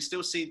the moment, we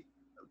still see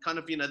kind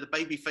of, the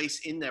baby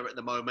face in there at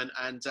the moment,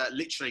 and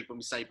literally when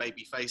we say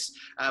baby face.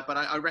 But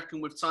I reckon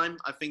with time,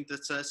 I think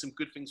that some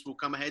good things will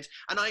come ahead.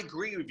 And I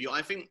agree with you.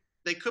 I think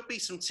there could be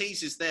some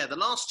teases there. The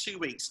last 2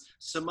 weeks,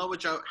 Samoa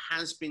Joe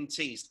has been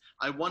teased.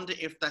 I wonder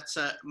if that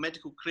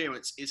medical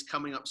clearance is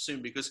coming up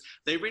soon, because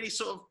they really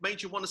sort of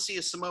made you want to see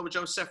a Samoa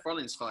Joe Seth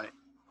Rollins fight.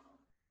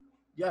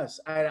 Yes,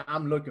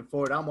 I'm looking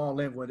forward. I'm all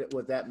in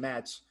with that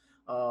match.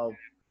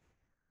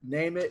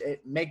 Name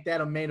it, make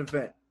that a main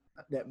event.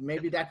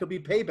 Maybe that could be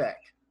Payback.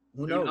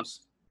 Who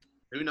knows?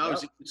 Who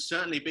knows? Yep. It could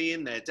certainly be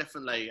in there,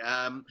 definitely.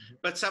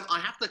 But I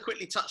have to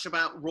quickly touch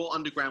about Raw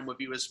Underground with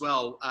you as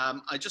well.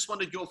 I just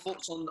wondered your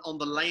thoughts on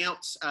the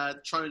layout,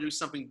 trying to do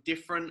something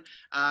different.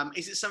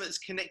 Is it something that's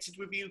connected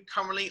with you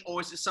currently, or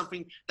is it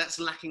something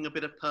that's lacking a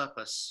bit of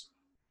purpose?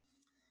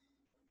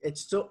 It's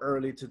still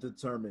early to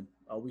determine.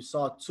 We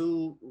saw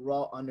 2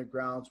 Raw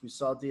Undergrounds. We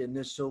saw the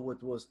initial,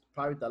 which was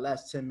probably the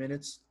last 10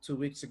 minutes 2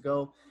 weeks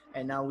ago.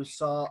 And now we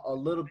saw a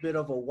little bit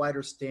of a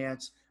wider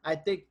stance. I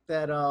think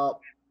that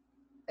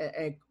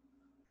and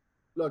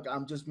look,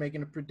 I'm just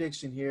making a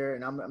prediction here,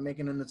 and I'm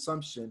making an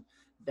assumption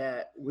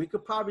that we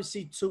could probably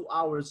see 2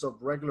 hours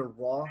of regular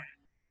Raw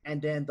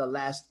and then the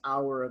last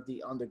hour of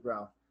the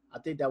Underground. I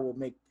think that will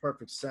make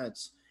perfect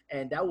sense.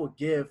 And that will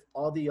give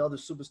all the other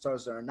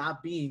superstars that are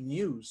not being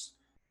used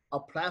a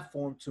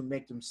platform to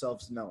make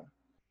themselves known.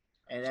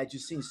 And as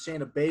you've seen,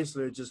 Shayna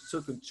Baszler just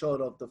took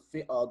control of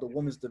the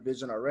women's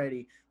division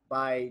already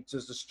by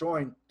just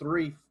destroying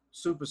 3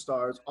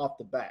 superstars off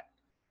the bat.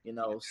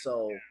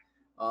 So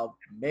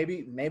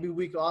maybe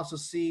we could also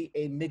see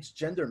a mixed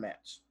gender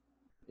match,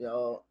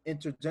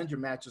 intergender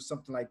match or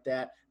something like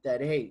that.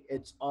 That, hey,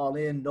 it's all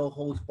in, no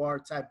holds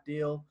barred type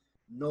deal,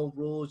 no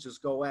rules,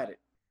 just go at it.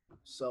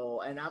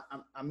 So, and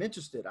I'm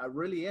interested. I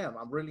really am.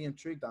 I'm really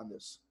intrigued on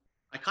this.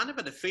 I kind of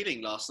had a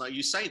feeling last night.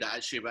 You say that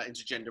actually about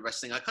intergender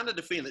wrestling. I kind of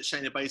had a feeling that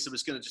Shayna Baszler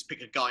was going to just pick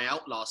a guy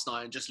out last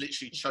night and just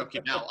literally choke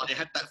him out. I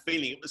had that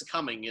feeling it was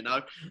coming.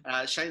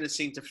 Shayna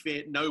seemed to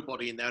fear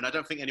nobody in there, and I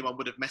don't think anyone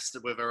would have messed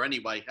with her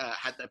anyway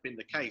had that been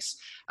the case.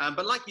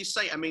 But like you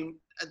say, I mean,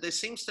 there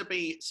seems to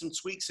be some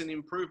tweaks and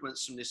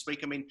improvements from this week.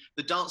 I mean,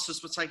 the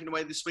dancers were taken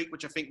away this week,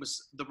 which I think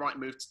was the right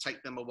move to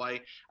take them away.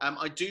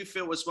 I do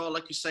feel as well,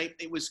 like you say,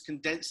 it was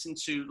condensed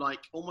into like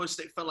almost,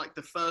 it felt like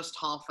the first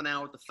half an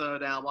hour, the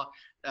third hour,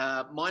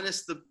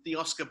 minus the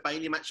Oscar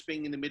Bailey match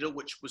being in the middle,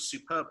 which was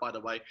superb, by the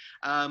way.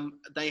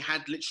 They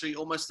had literally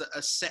almost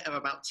a set of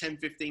about 10,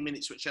 15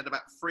 minutes, which had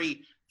about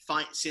 3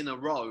 fights in a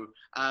row.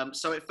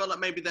 So it felt like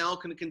maybe they are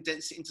going to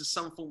condense it into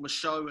some form of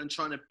show and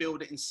trying to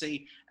build it and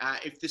see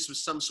if this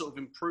was some sort of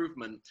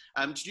improvement.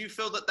 Did you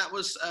feel that that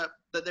was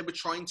that they were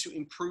trying to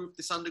improve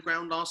this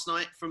underground last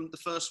night from the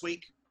first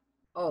week?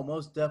 Oh,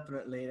 most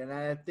definitely. And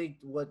I think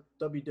what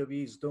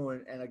WWE is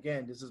doing, and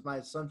again, this is my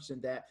assumption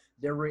that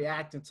they're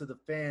reacting to the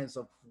fans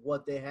of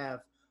what they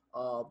have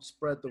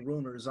spread the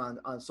rumors on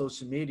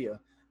social media.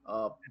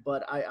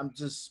 But I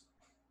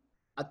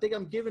think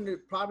I'm giving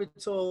it probably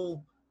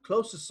till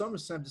close to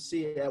SummerSlam to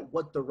see at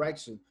what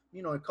direction,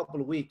 in a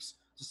couple of weeks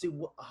to see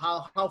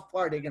how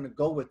far they're going to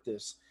go with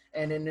this.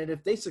 And then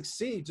if they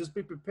succeed, just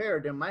be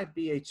prepared. There might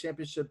be a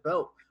championship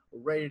belt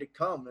ready to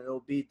come, and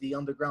it'll be the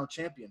Underground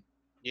Champion.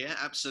 Yeah,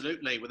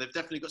 absolutely. Well, they've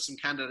definitely got some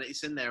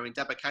candidates in there. I mean,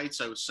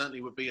 Dabba-Kato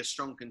certainly would be a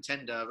strong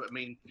contender. I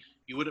mean,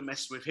 you wouldn't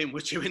mess with him,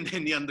 would you, in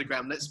the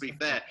underground? Let's be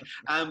fair.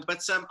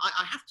 But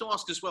I have to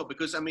ask as well,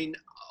 because, I mean,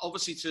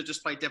 obviously to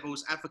just play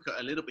devil's advocate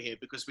a little bit here,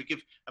 because we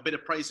give a bit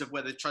of praise of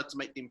where they tried to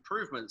make the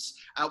improvements.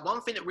 One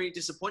thing that really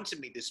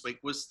disappointed me this week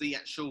was the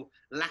actual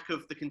lack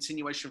of the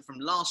continuation from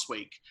last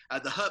week.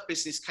 The Hurt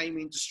Business came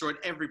in, destroyed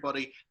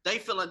everybody. They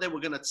felt like they were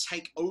going to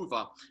take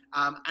over.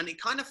 And it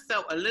kind of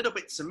felt a little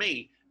bit to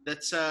me that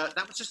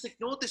was just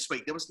ignored this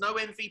week. There was no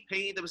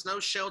MVP, there was no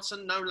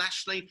Shelton, no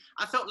Lashley.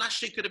 I felt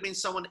Lashley could have been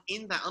someone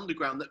in that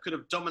underground that could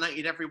have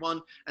dominated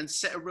everyone and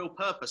set a real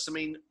purpose. I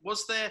mean,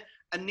 was there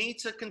a need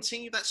to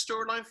continue that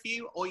storyline for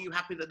you, or are you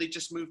happy that they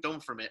just moved on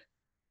from it?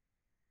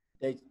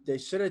 They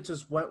should have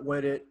just went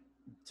with it,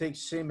 take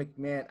Shane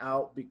McMahon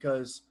out,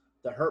 because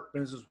the Hurt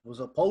Business was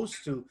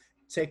supposed to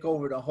take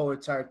over the whole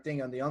entire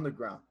thing on the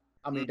underground.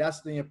 I mean,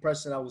 that's the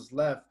impression I was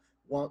left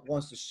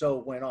once the show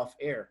went off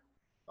air.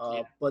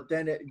 But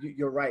then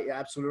you're right. You're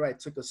absolutely right. It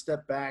took a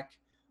step back.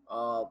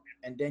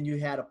 And then you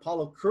had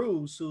Apollo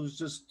Crews, who's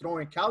just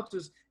throwing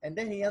couches. And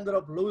then he ended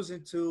up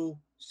losing to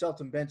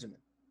Shelton Benjamin.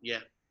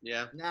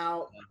 Yeah.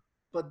 Now,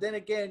 but then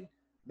again,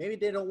 maybe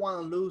they don't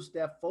want to lose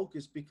that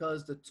focus,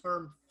 because the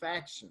term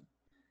faction,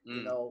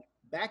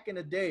 back in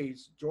the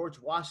days, George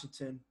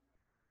Washington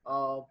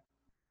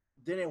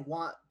didn't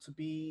want to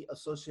be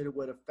associated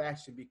with a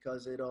faction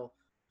because it'll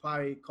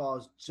probably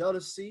cause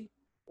jealousy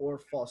or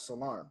false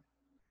alarm.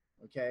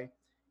 Okay.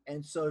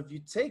 And so if you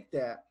take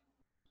that,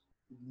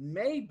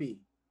 maybe,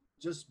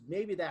 just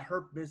maybe, that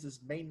Hurt Business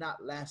may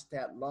not last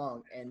that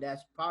long. And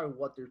that's probably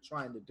what they're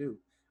trying to do.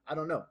 I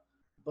don't know.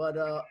 But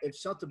if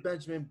Shelton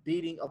Benjamin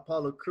beating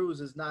Apollo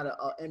Crews is not an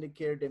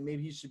indicator that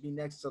maybe he should be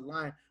next to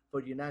line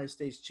for the United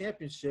States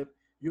Championship,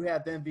 you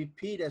have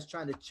MVP that's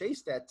trying to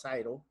chase that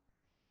title.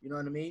 You know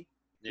what I mean?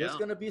 Yeah. There's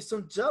going to be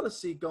some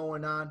jealousy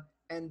going on.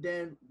 And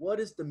then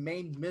what is the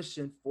main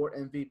mission for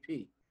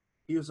MVP?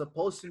 He was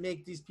supposed to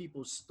make these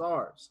people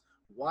stars.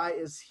 Why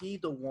is he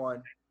the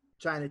one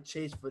trying to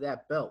chase for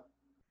that belt?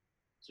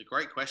 It's a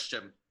great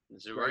question.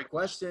 It's a great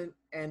question.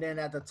 And then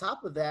at the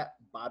top of that,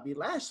 Bobby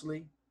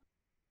Lashley,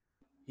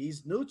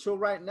 he's neutral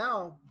right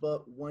now,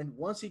 but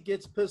once he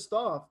gets pissed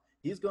off,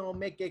 he's going to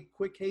make a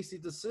quick, hasty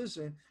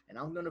decision, and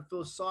I'm going to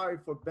feel sorry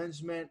for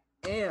Benjamin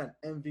and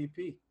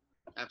MVP.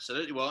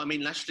 Absolutely. Well, I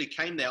mean, Lashley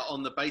came there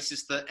on the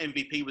basis that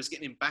MVP was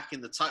getting him back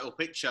in the title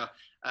picture.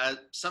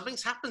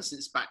 Something's happened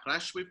since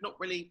Backlash. We've not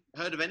really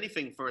heard of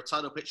anything for a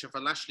title picture for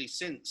Lashley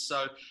since.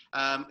 So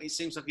it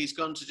seems like he's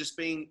gone to just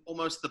being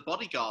almost the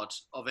bodyguard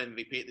of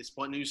MVP at this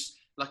point, who's,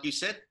 like you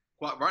said,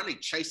 quite rightly,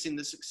 chasing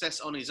the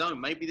success on his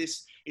own. Maybe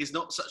this is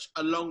not such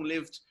a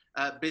long-lived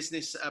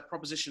business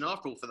proposition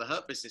after all for the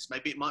Hurt Business.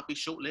 Maybe it might be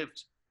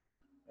short-lived.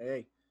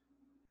 Hey,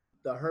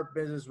 the Hurt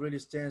Business really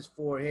stands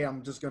for, hey,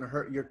 I'm just going to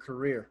hurt your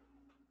career.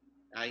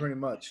 Pretty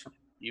much.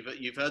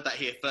 You've heard that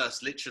here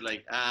first,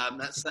 literally.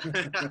 That's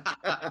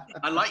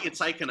I like your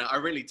take on it. I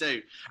really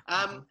do.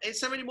 Is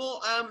there any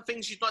more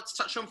things you'd like to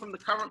touch on from the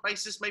current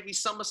basis? Maybe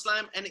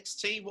SummerSlam,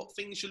 NXT. What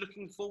things you're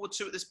looking forward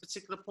to at this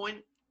particular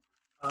point?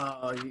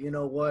 You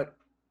know what?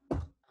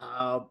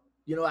 I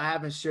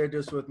haven't shared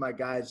this with my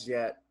guys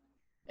yet,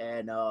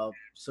 and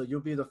so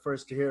you'll be the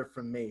first to hear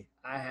from me.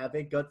 I have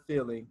a gut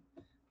feeling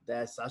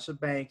that Sasha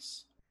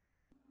Banks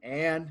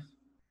and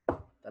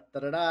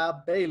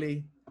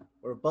Bailey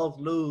will both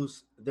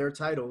lose their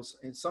titles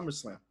in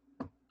SummerSlam.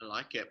 I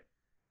like it.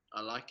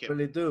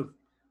 Really do.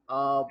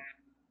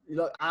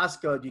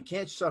 Asuka, you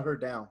can't shut her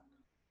down,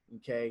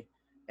 okay?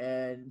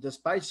 And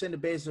despite Shayna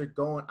Baszler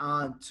going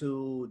on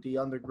to the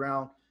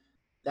underground,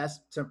 that's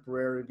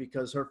temporary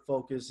because her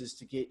focus is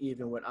to get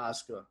even with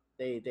Asuka.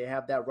 They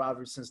have that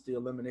rivalry since the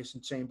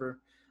Elimination Chamber.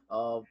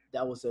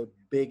 That was a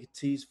big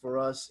tease for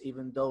us,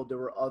 even though there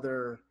were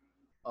other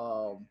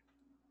um,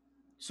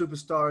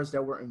 superstars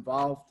that were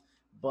involved.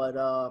 But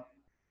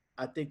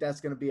I think that's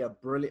going to be a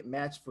brilliant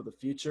match for the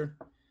future.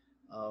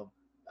 Uh,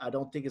 I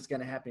don't think it's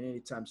going to happen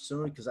anytime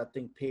soon because I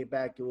think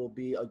payback it will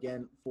be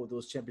again for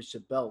those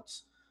championship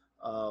belts.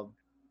 Uh,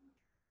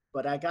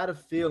 but I got a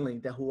feeling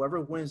that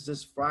whoever wins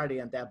this Friday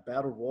and that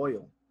battle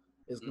royal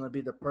is Mm. going to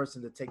be the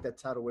person to take that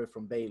title away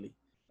from Bailey.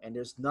 And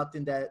there's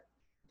nothing that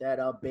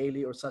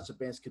Bailey or Sasha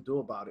Banks could do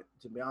about it.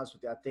 To be honest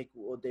with you, I think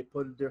they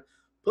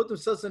put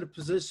themselves in a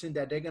position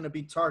that they're going to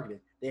be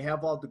targeted. They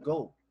have all the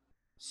gold.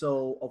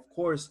 So of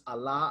course, a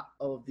lot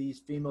of these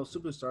female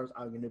superstars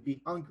are going to be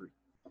hungry,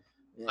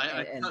 and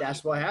I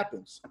that's what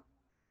happens.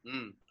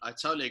 I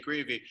totally agree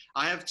with you.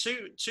 I have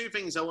two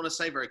things I want to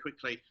say very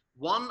quickly.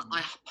 One,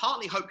 I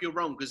partly hope you're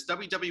wrong because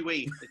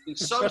WWE has been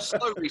so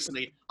slow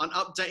recently on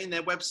updating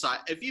their website.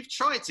 If you've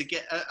tried to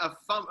get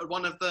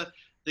one of the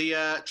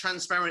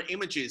transparent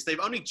images, they've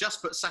only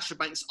just put Sasha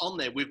Banks on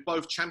there with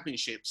both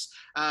championships.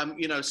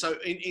 So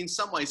in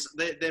some ways,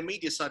 their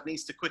media side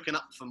needs to quicken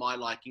up for my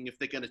liking if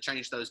they're going to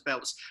change those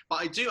belts.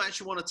 But I do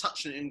actually want to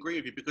touch on it and agree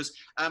with you because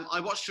I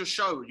watched your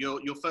show,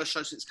 your first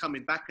show since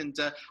coming back, and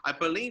I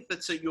believe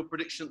that your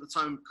prediction at the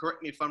time,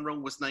 correct me if I'm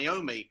wrong, was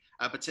Naomi.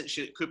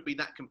 Potentially it could be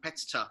that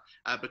competitor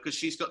because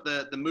she's got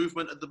the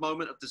movement at the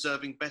moment of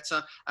deserving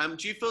better.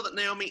 Do you feel that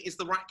Naomi is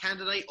the right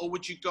candidate, or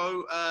would you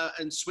go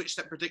and switch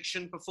that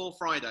prediction before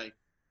Friday?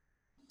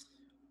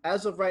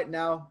 As of right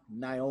now,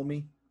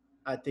 Naomi,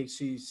 I think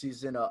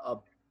she's in a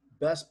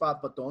best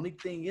spot. But the only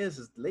thing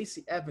is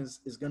Lacey Evans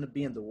is going to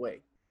be in the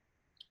way.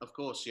 Of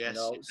course, You yes.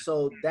 know,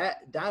 so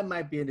that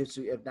might be an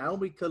issue. If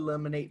Naomi could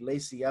eliminate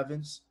Lacey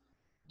Evans,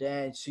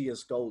 then she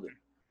is golden.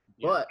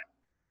 Yeah. But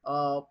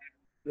uh,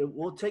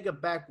 we'll take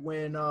it back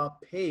when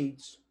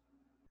Paige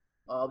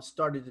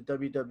started the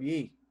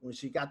WWE. When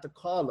she got the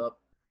call up,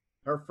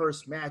 her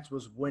first match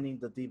was winning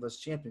the Divas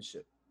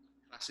Championship.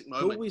 Classic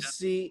Could moment. we Yeah.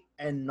 see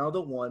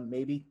another one?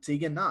 Maybe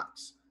Tegan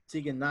Knox.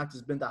 Tegan Knox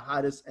has been the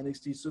hottest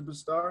NXT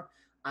superstar.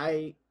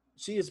 I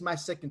She is my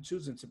second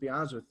choosing, to be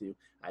honest with you.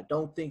 I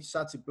don't think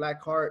Shotzi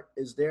Blackheart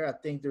is there. I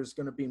think there's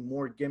going to be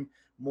more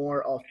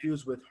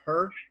feuds with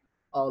her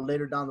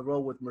later down the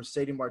road with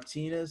Mercedes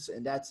Martinez,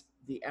 and that's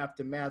the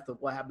aftermath of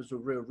what happens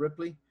with Rhea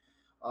Ripley.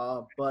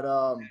 But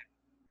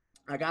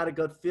I got a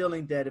good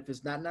feeling that if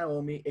it's not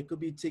Naomi, it could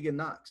be Tegan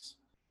Knox.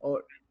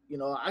 Or,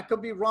 I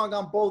could be wrong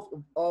on both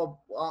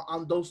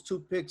on those two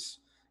picks.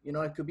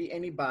 It could be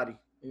anybody,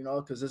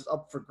 because it's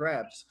up for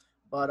grabs.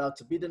 But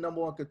to be the number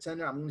one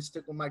contender, I'm going to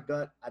stick with my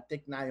gut. I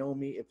think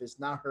Naomi. If it's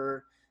not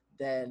her,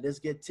 then let's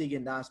get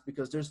Tegan Knox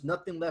because there's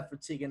nothing left for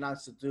Tegan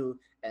Knox to do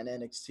at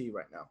NXT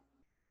right now.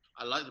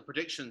 I like the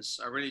predictions.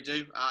 I really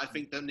do. I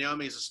think that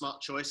Naomi is a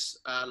smart choice,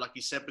 like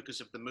you said, because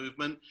of the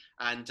movement.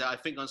 And I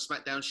think on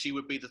SmackDown, she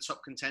would be the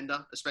top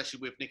contender, especially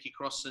with Nikki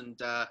Cross.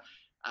 And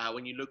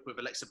when you look with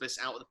Alexa Bliss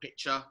out of the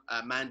picture,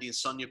 Mandy and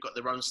Sonya have got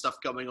their own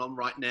stuff going on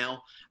right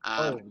now.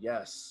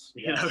 Yes.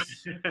 You know,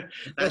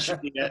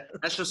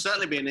 that should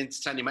certainly be an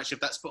entertaining match if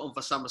that's put on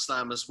for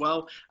SummerSlam as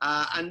well.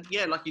 And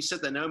yeah, like you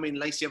said, Naomi and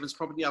Lacey Evans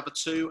probably the other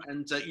two,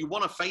 and you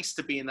want a face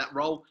to be in that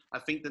role. I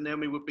think that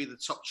Naomi would be the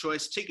top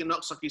choice. Tegan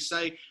Knox, like you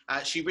say,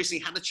 she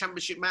recently had a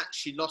championship match.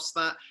 She lost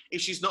that.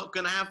 If she's not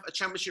going to have a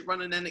championship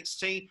run in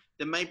NXT,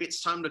 then maybe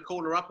it's time to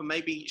call her up and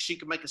maybe she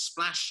could make a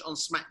splash on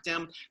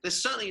SmackDown.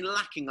 There's certainly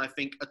lacking, I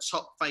think, a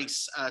top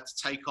face to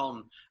take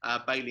on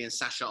Bayley and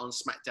Sasha on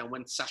SmackDown.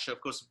 When Sasha,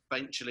 of course,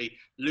 eventually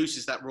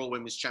loses that Raw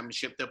Women's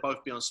Championship, they'll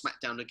both be on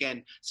SmackDown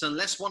again. So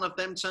unless one of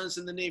them turns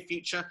in the near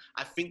future,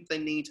 I think they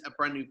need a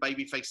brand new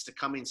babyface to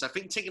come in. So I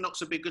think Tegan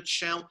Knox would be a good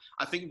shout.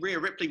 I think Rhea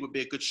Ripley would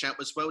be a good shout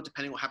as well,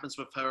 depending what happens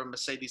with her and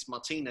Mercedes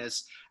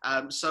Martinez.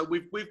 So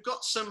we've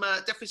got some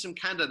definitely some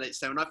candidates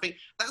there, and I think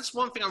that's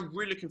one thing I'm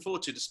really looking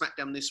forward to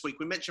SmackDown this week.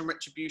 We mentioned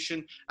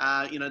Retribution,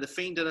 the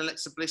Fiend and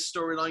Alexa Bliss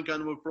storyline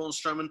going with Braun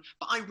Strowman,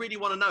 but I really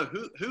want to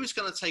know who's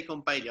going to take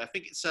on Bayley. I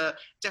think it's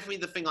definitely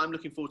the thing I'm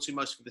looking forward to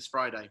most for this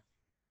Friday.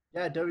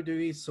 Yeah,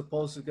 WWE's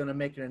supposedly going to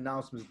make an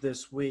announcement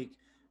this week,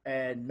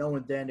 and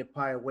knowing then they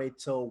probably wait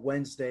till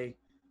Wednesday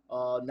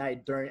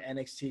night during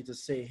NXT to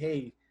say,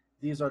 hey,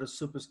 these are the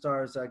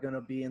superstars that are going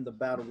to be in the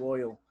Battle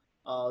Royal.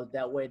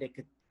 That way they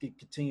could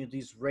continue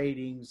these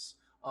ratings,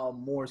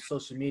 more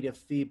social media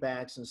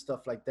feedbacks and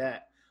stuff like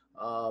that.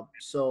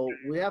 So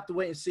we have to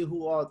wait and see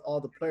who are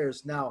all the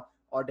players. Now,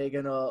 are they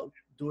going to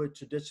do it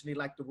traditionally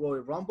like the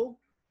Royal Rumble,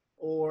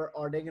 or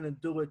are they going to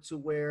do it to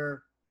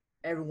where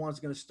everyone's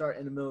going to start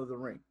in the middle of the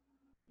ring?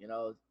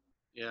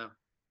 Yeah,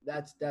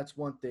 that's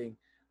one thing.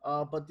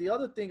 But the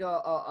other thing I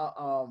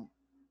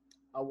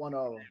want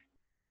to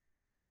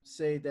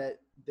say that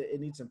it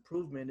needs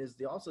improvement is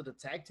also the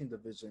tag team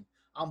division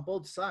on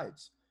both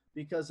sides,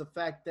 because the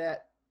fact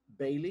that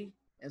Bayley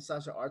and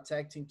Sasha are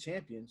tag team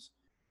champions,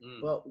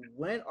 but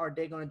when are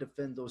they going to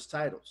defend those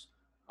titles?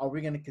 Are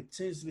we going to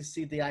continuously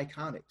see the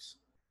Iconics,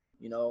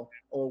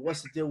 or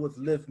what's the deal with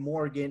Liv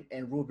Morgan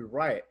and Ruby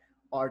Riott?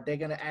 Are they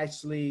going to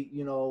actually,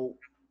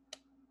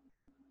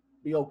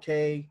 be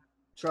okay,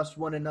 trust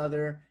one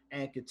another,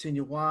 and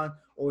continue on?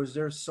 Or is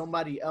there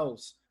somebody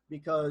else?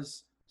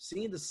 Because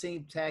seeing the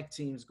same tag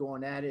teams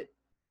going at it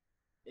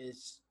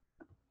is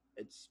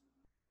it's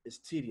it's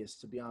tedious,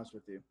 to be honest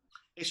with you.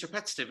 It's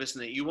repetitive,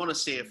 isn't it? You want to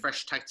see a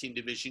fresh tag team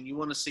division. You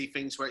want to see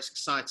things where it's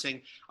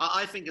exciting.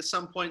 I think at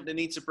some point they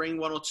need to bring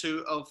one or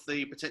two of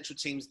the potential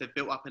teams they've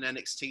built up in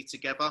NXT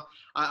together.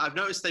 I've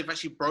noticed they've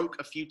actually broke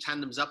a few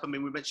tandems up. I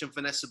mean, we mentioned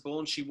Vanessa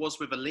Bourne. She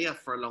was with Aaliyah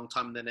for a long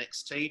time in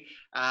NXT.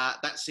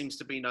 That seems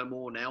to be no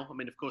more now. I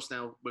mean, of course,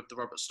 now with the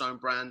Robert Stone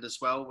brand as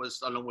well,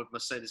 along with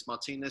Mercedes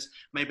Martinez.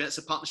 Maybe that's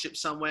a partnership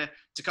somewhere.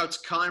 Dakota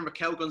Kai and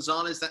Raquel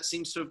Gonzalez, that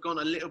seems to have gone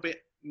a little bit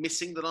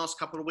missing the last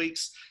couple of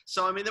weeks.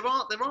 So, I mean, there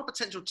are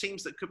potential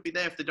teams that could be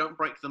there if they don't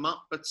break them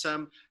up, but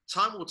time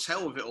will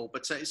tell with it all.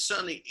 But it's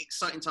certainly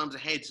exciting times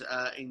ahead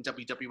in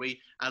WWE,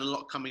 and a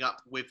lot coming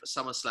up with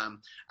SummerSlam.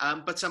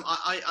 But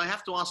I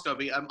have to ask,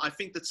 Ovi, I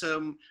think that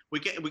we're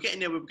getting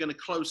there. We're going to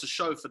close the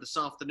show for this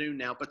afternoon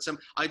now, but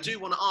I do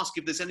want to ask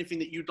if there's anything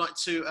that you'd like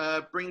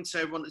to bring to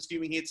everyone that's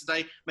viewing here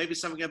today. Maybe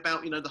something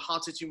about, the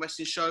Hard Hitting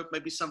Wrestling Show,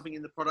 maybe something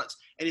in the product,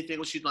 anything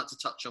else you'd like to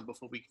touch on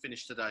before we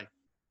finish today.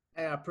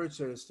 Hey, I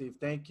appreciate it, Steve.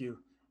 Thank you.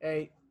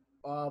 Hey,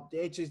 the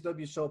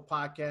HHW Show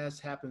podcast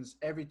happens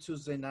every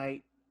Tuesday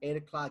night, 8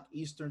 o'clock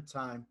Eastern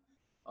Time,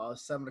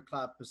 7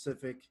 o'clock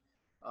Pacific.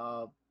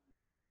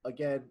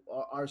 Again,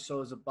 our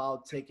show is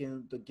about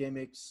taking the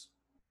gimmicks,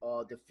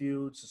 the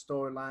feuds, the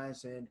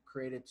storylines, and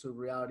create it to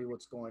reality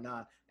what's going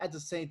on. At the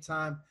same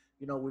time,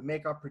 we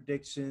make our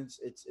predictions.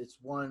 It's a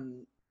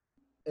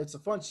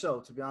fun show,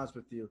 to be honest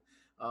with you.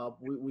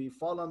 We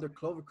fall under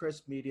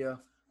Clovercrest Media.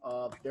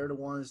 They're the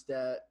ones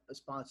that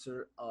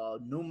sponsor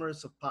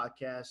numerous of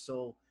podcasts.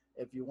 So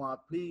if you want,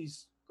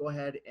 please go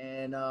ahead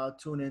and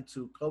tune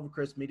into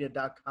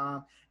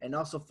clovercrestmedia.com and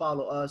also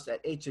follow us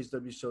at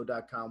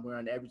hhwshow.com. We're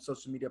on every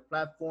social media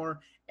platform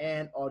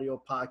and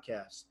audio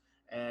podcast.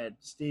 And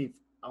Steve,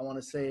 I want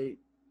to say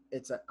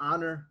it's an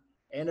honor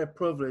and a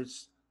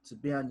privilege to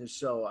be on your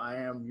show. I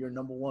am your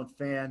number one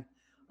fan.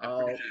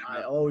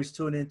 I always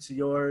tune into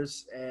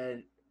yours.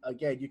 And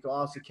again, you can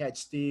also catch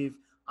Steve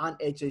on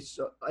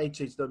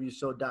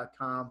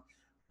hhwshow.com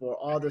for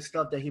all the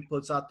stuff that he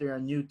puts out there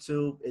on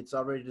YouTube. It's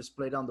already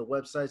displayed on the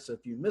website. So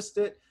if you missed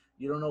it,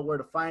 you don't know where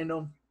to find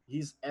him,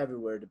 he's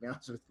everywhere, to be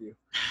honest with you.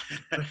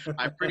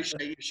 I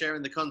appreciate you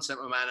sharing the content,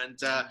 my man. And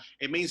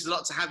it means a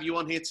lot to have you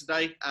on here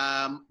today.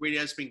 Really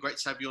has been great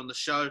to have you on the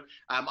show.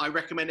 I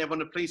recommend everyone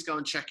to please go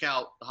and check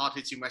out the Hard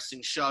Hitting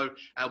Wrestling Show,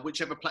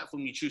 whichever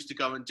platform you choose to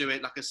go and do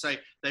it. Like I say,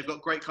 they've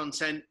got great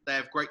content. They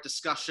have great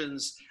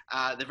discussions.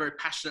 They're very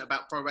passionate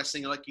about pro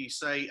wrestling. Like you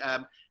say,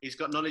 he's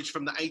got knowledge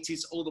from the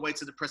 80s all the way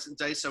to the present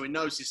day, so he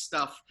knows his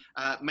stuff.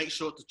 Make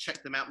sure to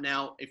check them out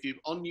now. If you're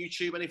on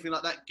YouTube, anything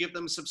like that, give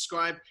them a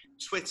subscribe.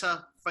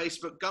 Twitter,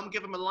 Facebook, go and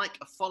give them a like,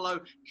 a follow.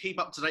 Keep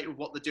up to date with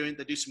what they're doing.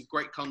 They do some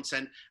great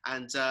content.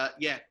 And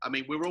yeah, I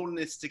mean, we're all in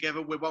this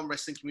together. We're one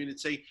wrestling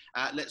community.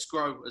 Let's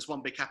grow as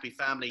one big happy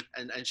family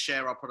and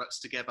share our products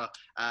together.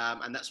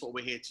 And that's what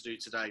we're here to do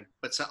today.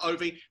 But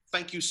Ovi,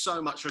 thank you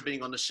so much for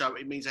being on the show.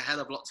 It means a hell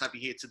of a lot to have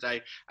you here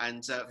today.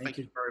 And thank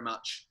you very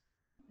much.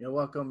 You're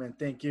welcome, and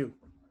thank you.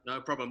 No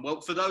problem.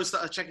 Well, for those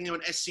that are checking you on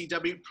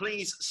SCW,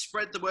 please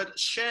spread the word,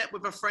 share it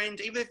with a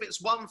friend, even if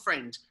it's one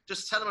friend.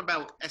 Just tell them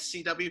about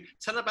SCW.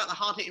 Tell them about the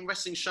Hard Hitting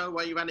Wrestling Show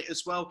where you ran it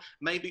as well.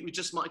 Maybe we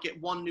just might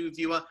get one new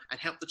viewer and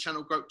help the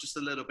channel grow just a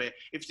little bit.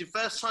 If it's your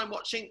first time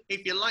watching,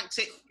 if you liked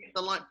it, hit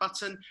the like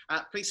button.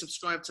 Please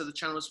subscribe to the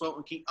channel as well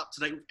and keep up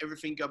to date with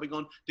everything going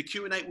on. The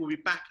Q&A will be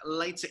back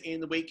later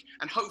in the week,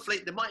 and hopefully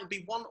there might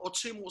be one or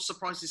two more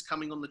surprises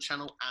coming on the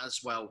channel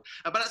as well.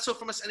 But that's all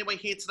from us anyway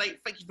here today.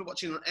 Thank you for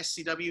watching on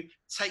SCW.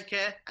 Take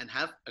care and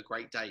have a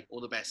great day. All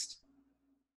the best.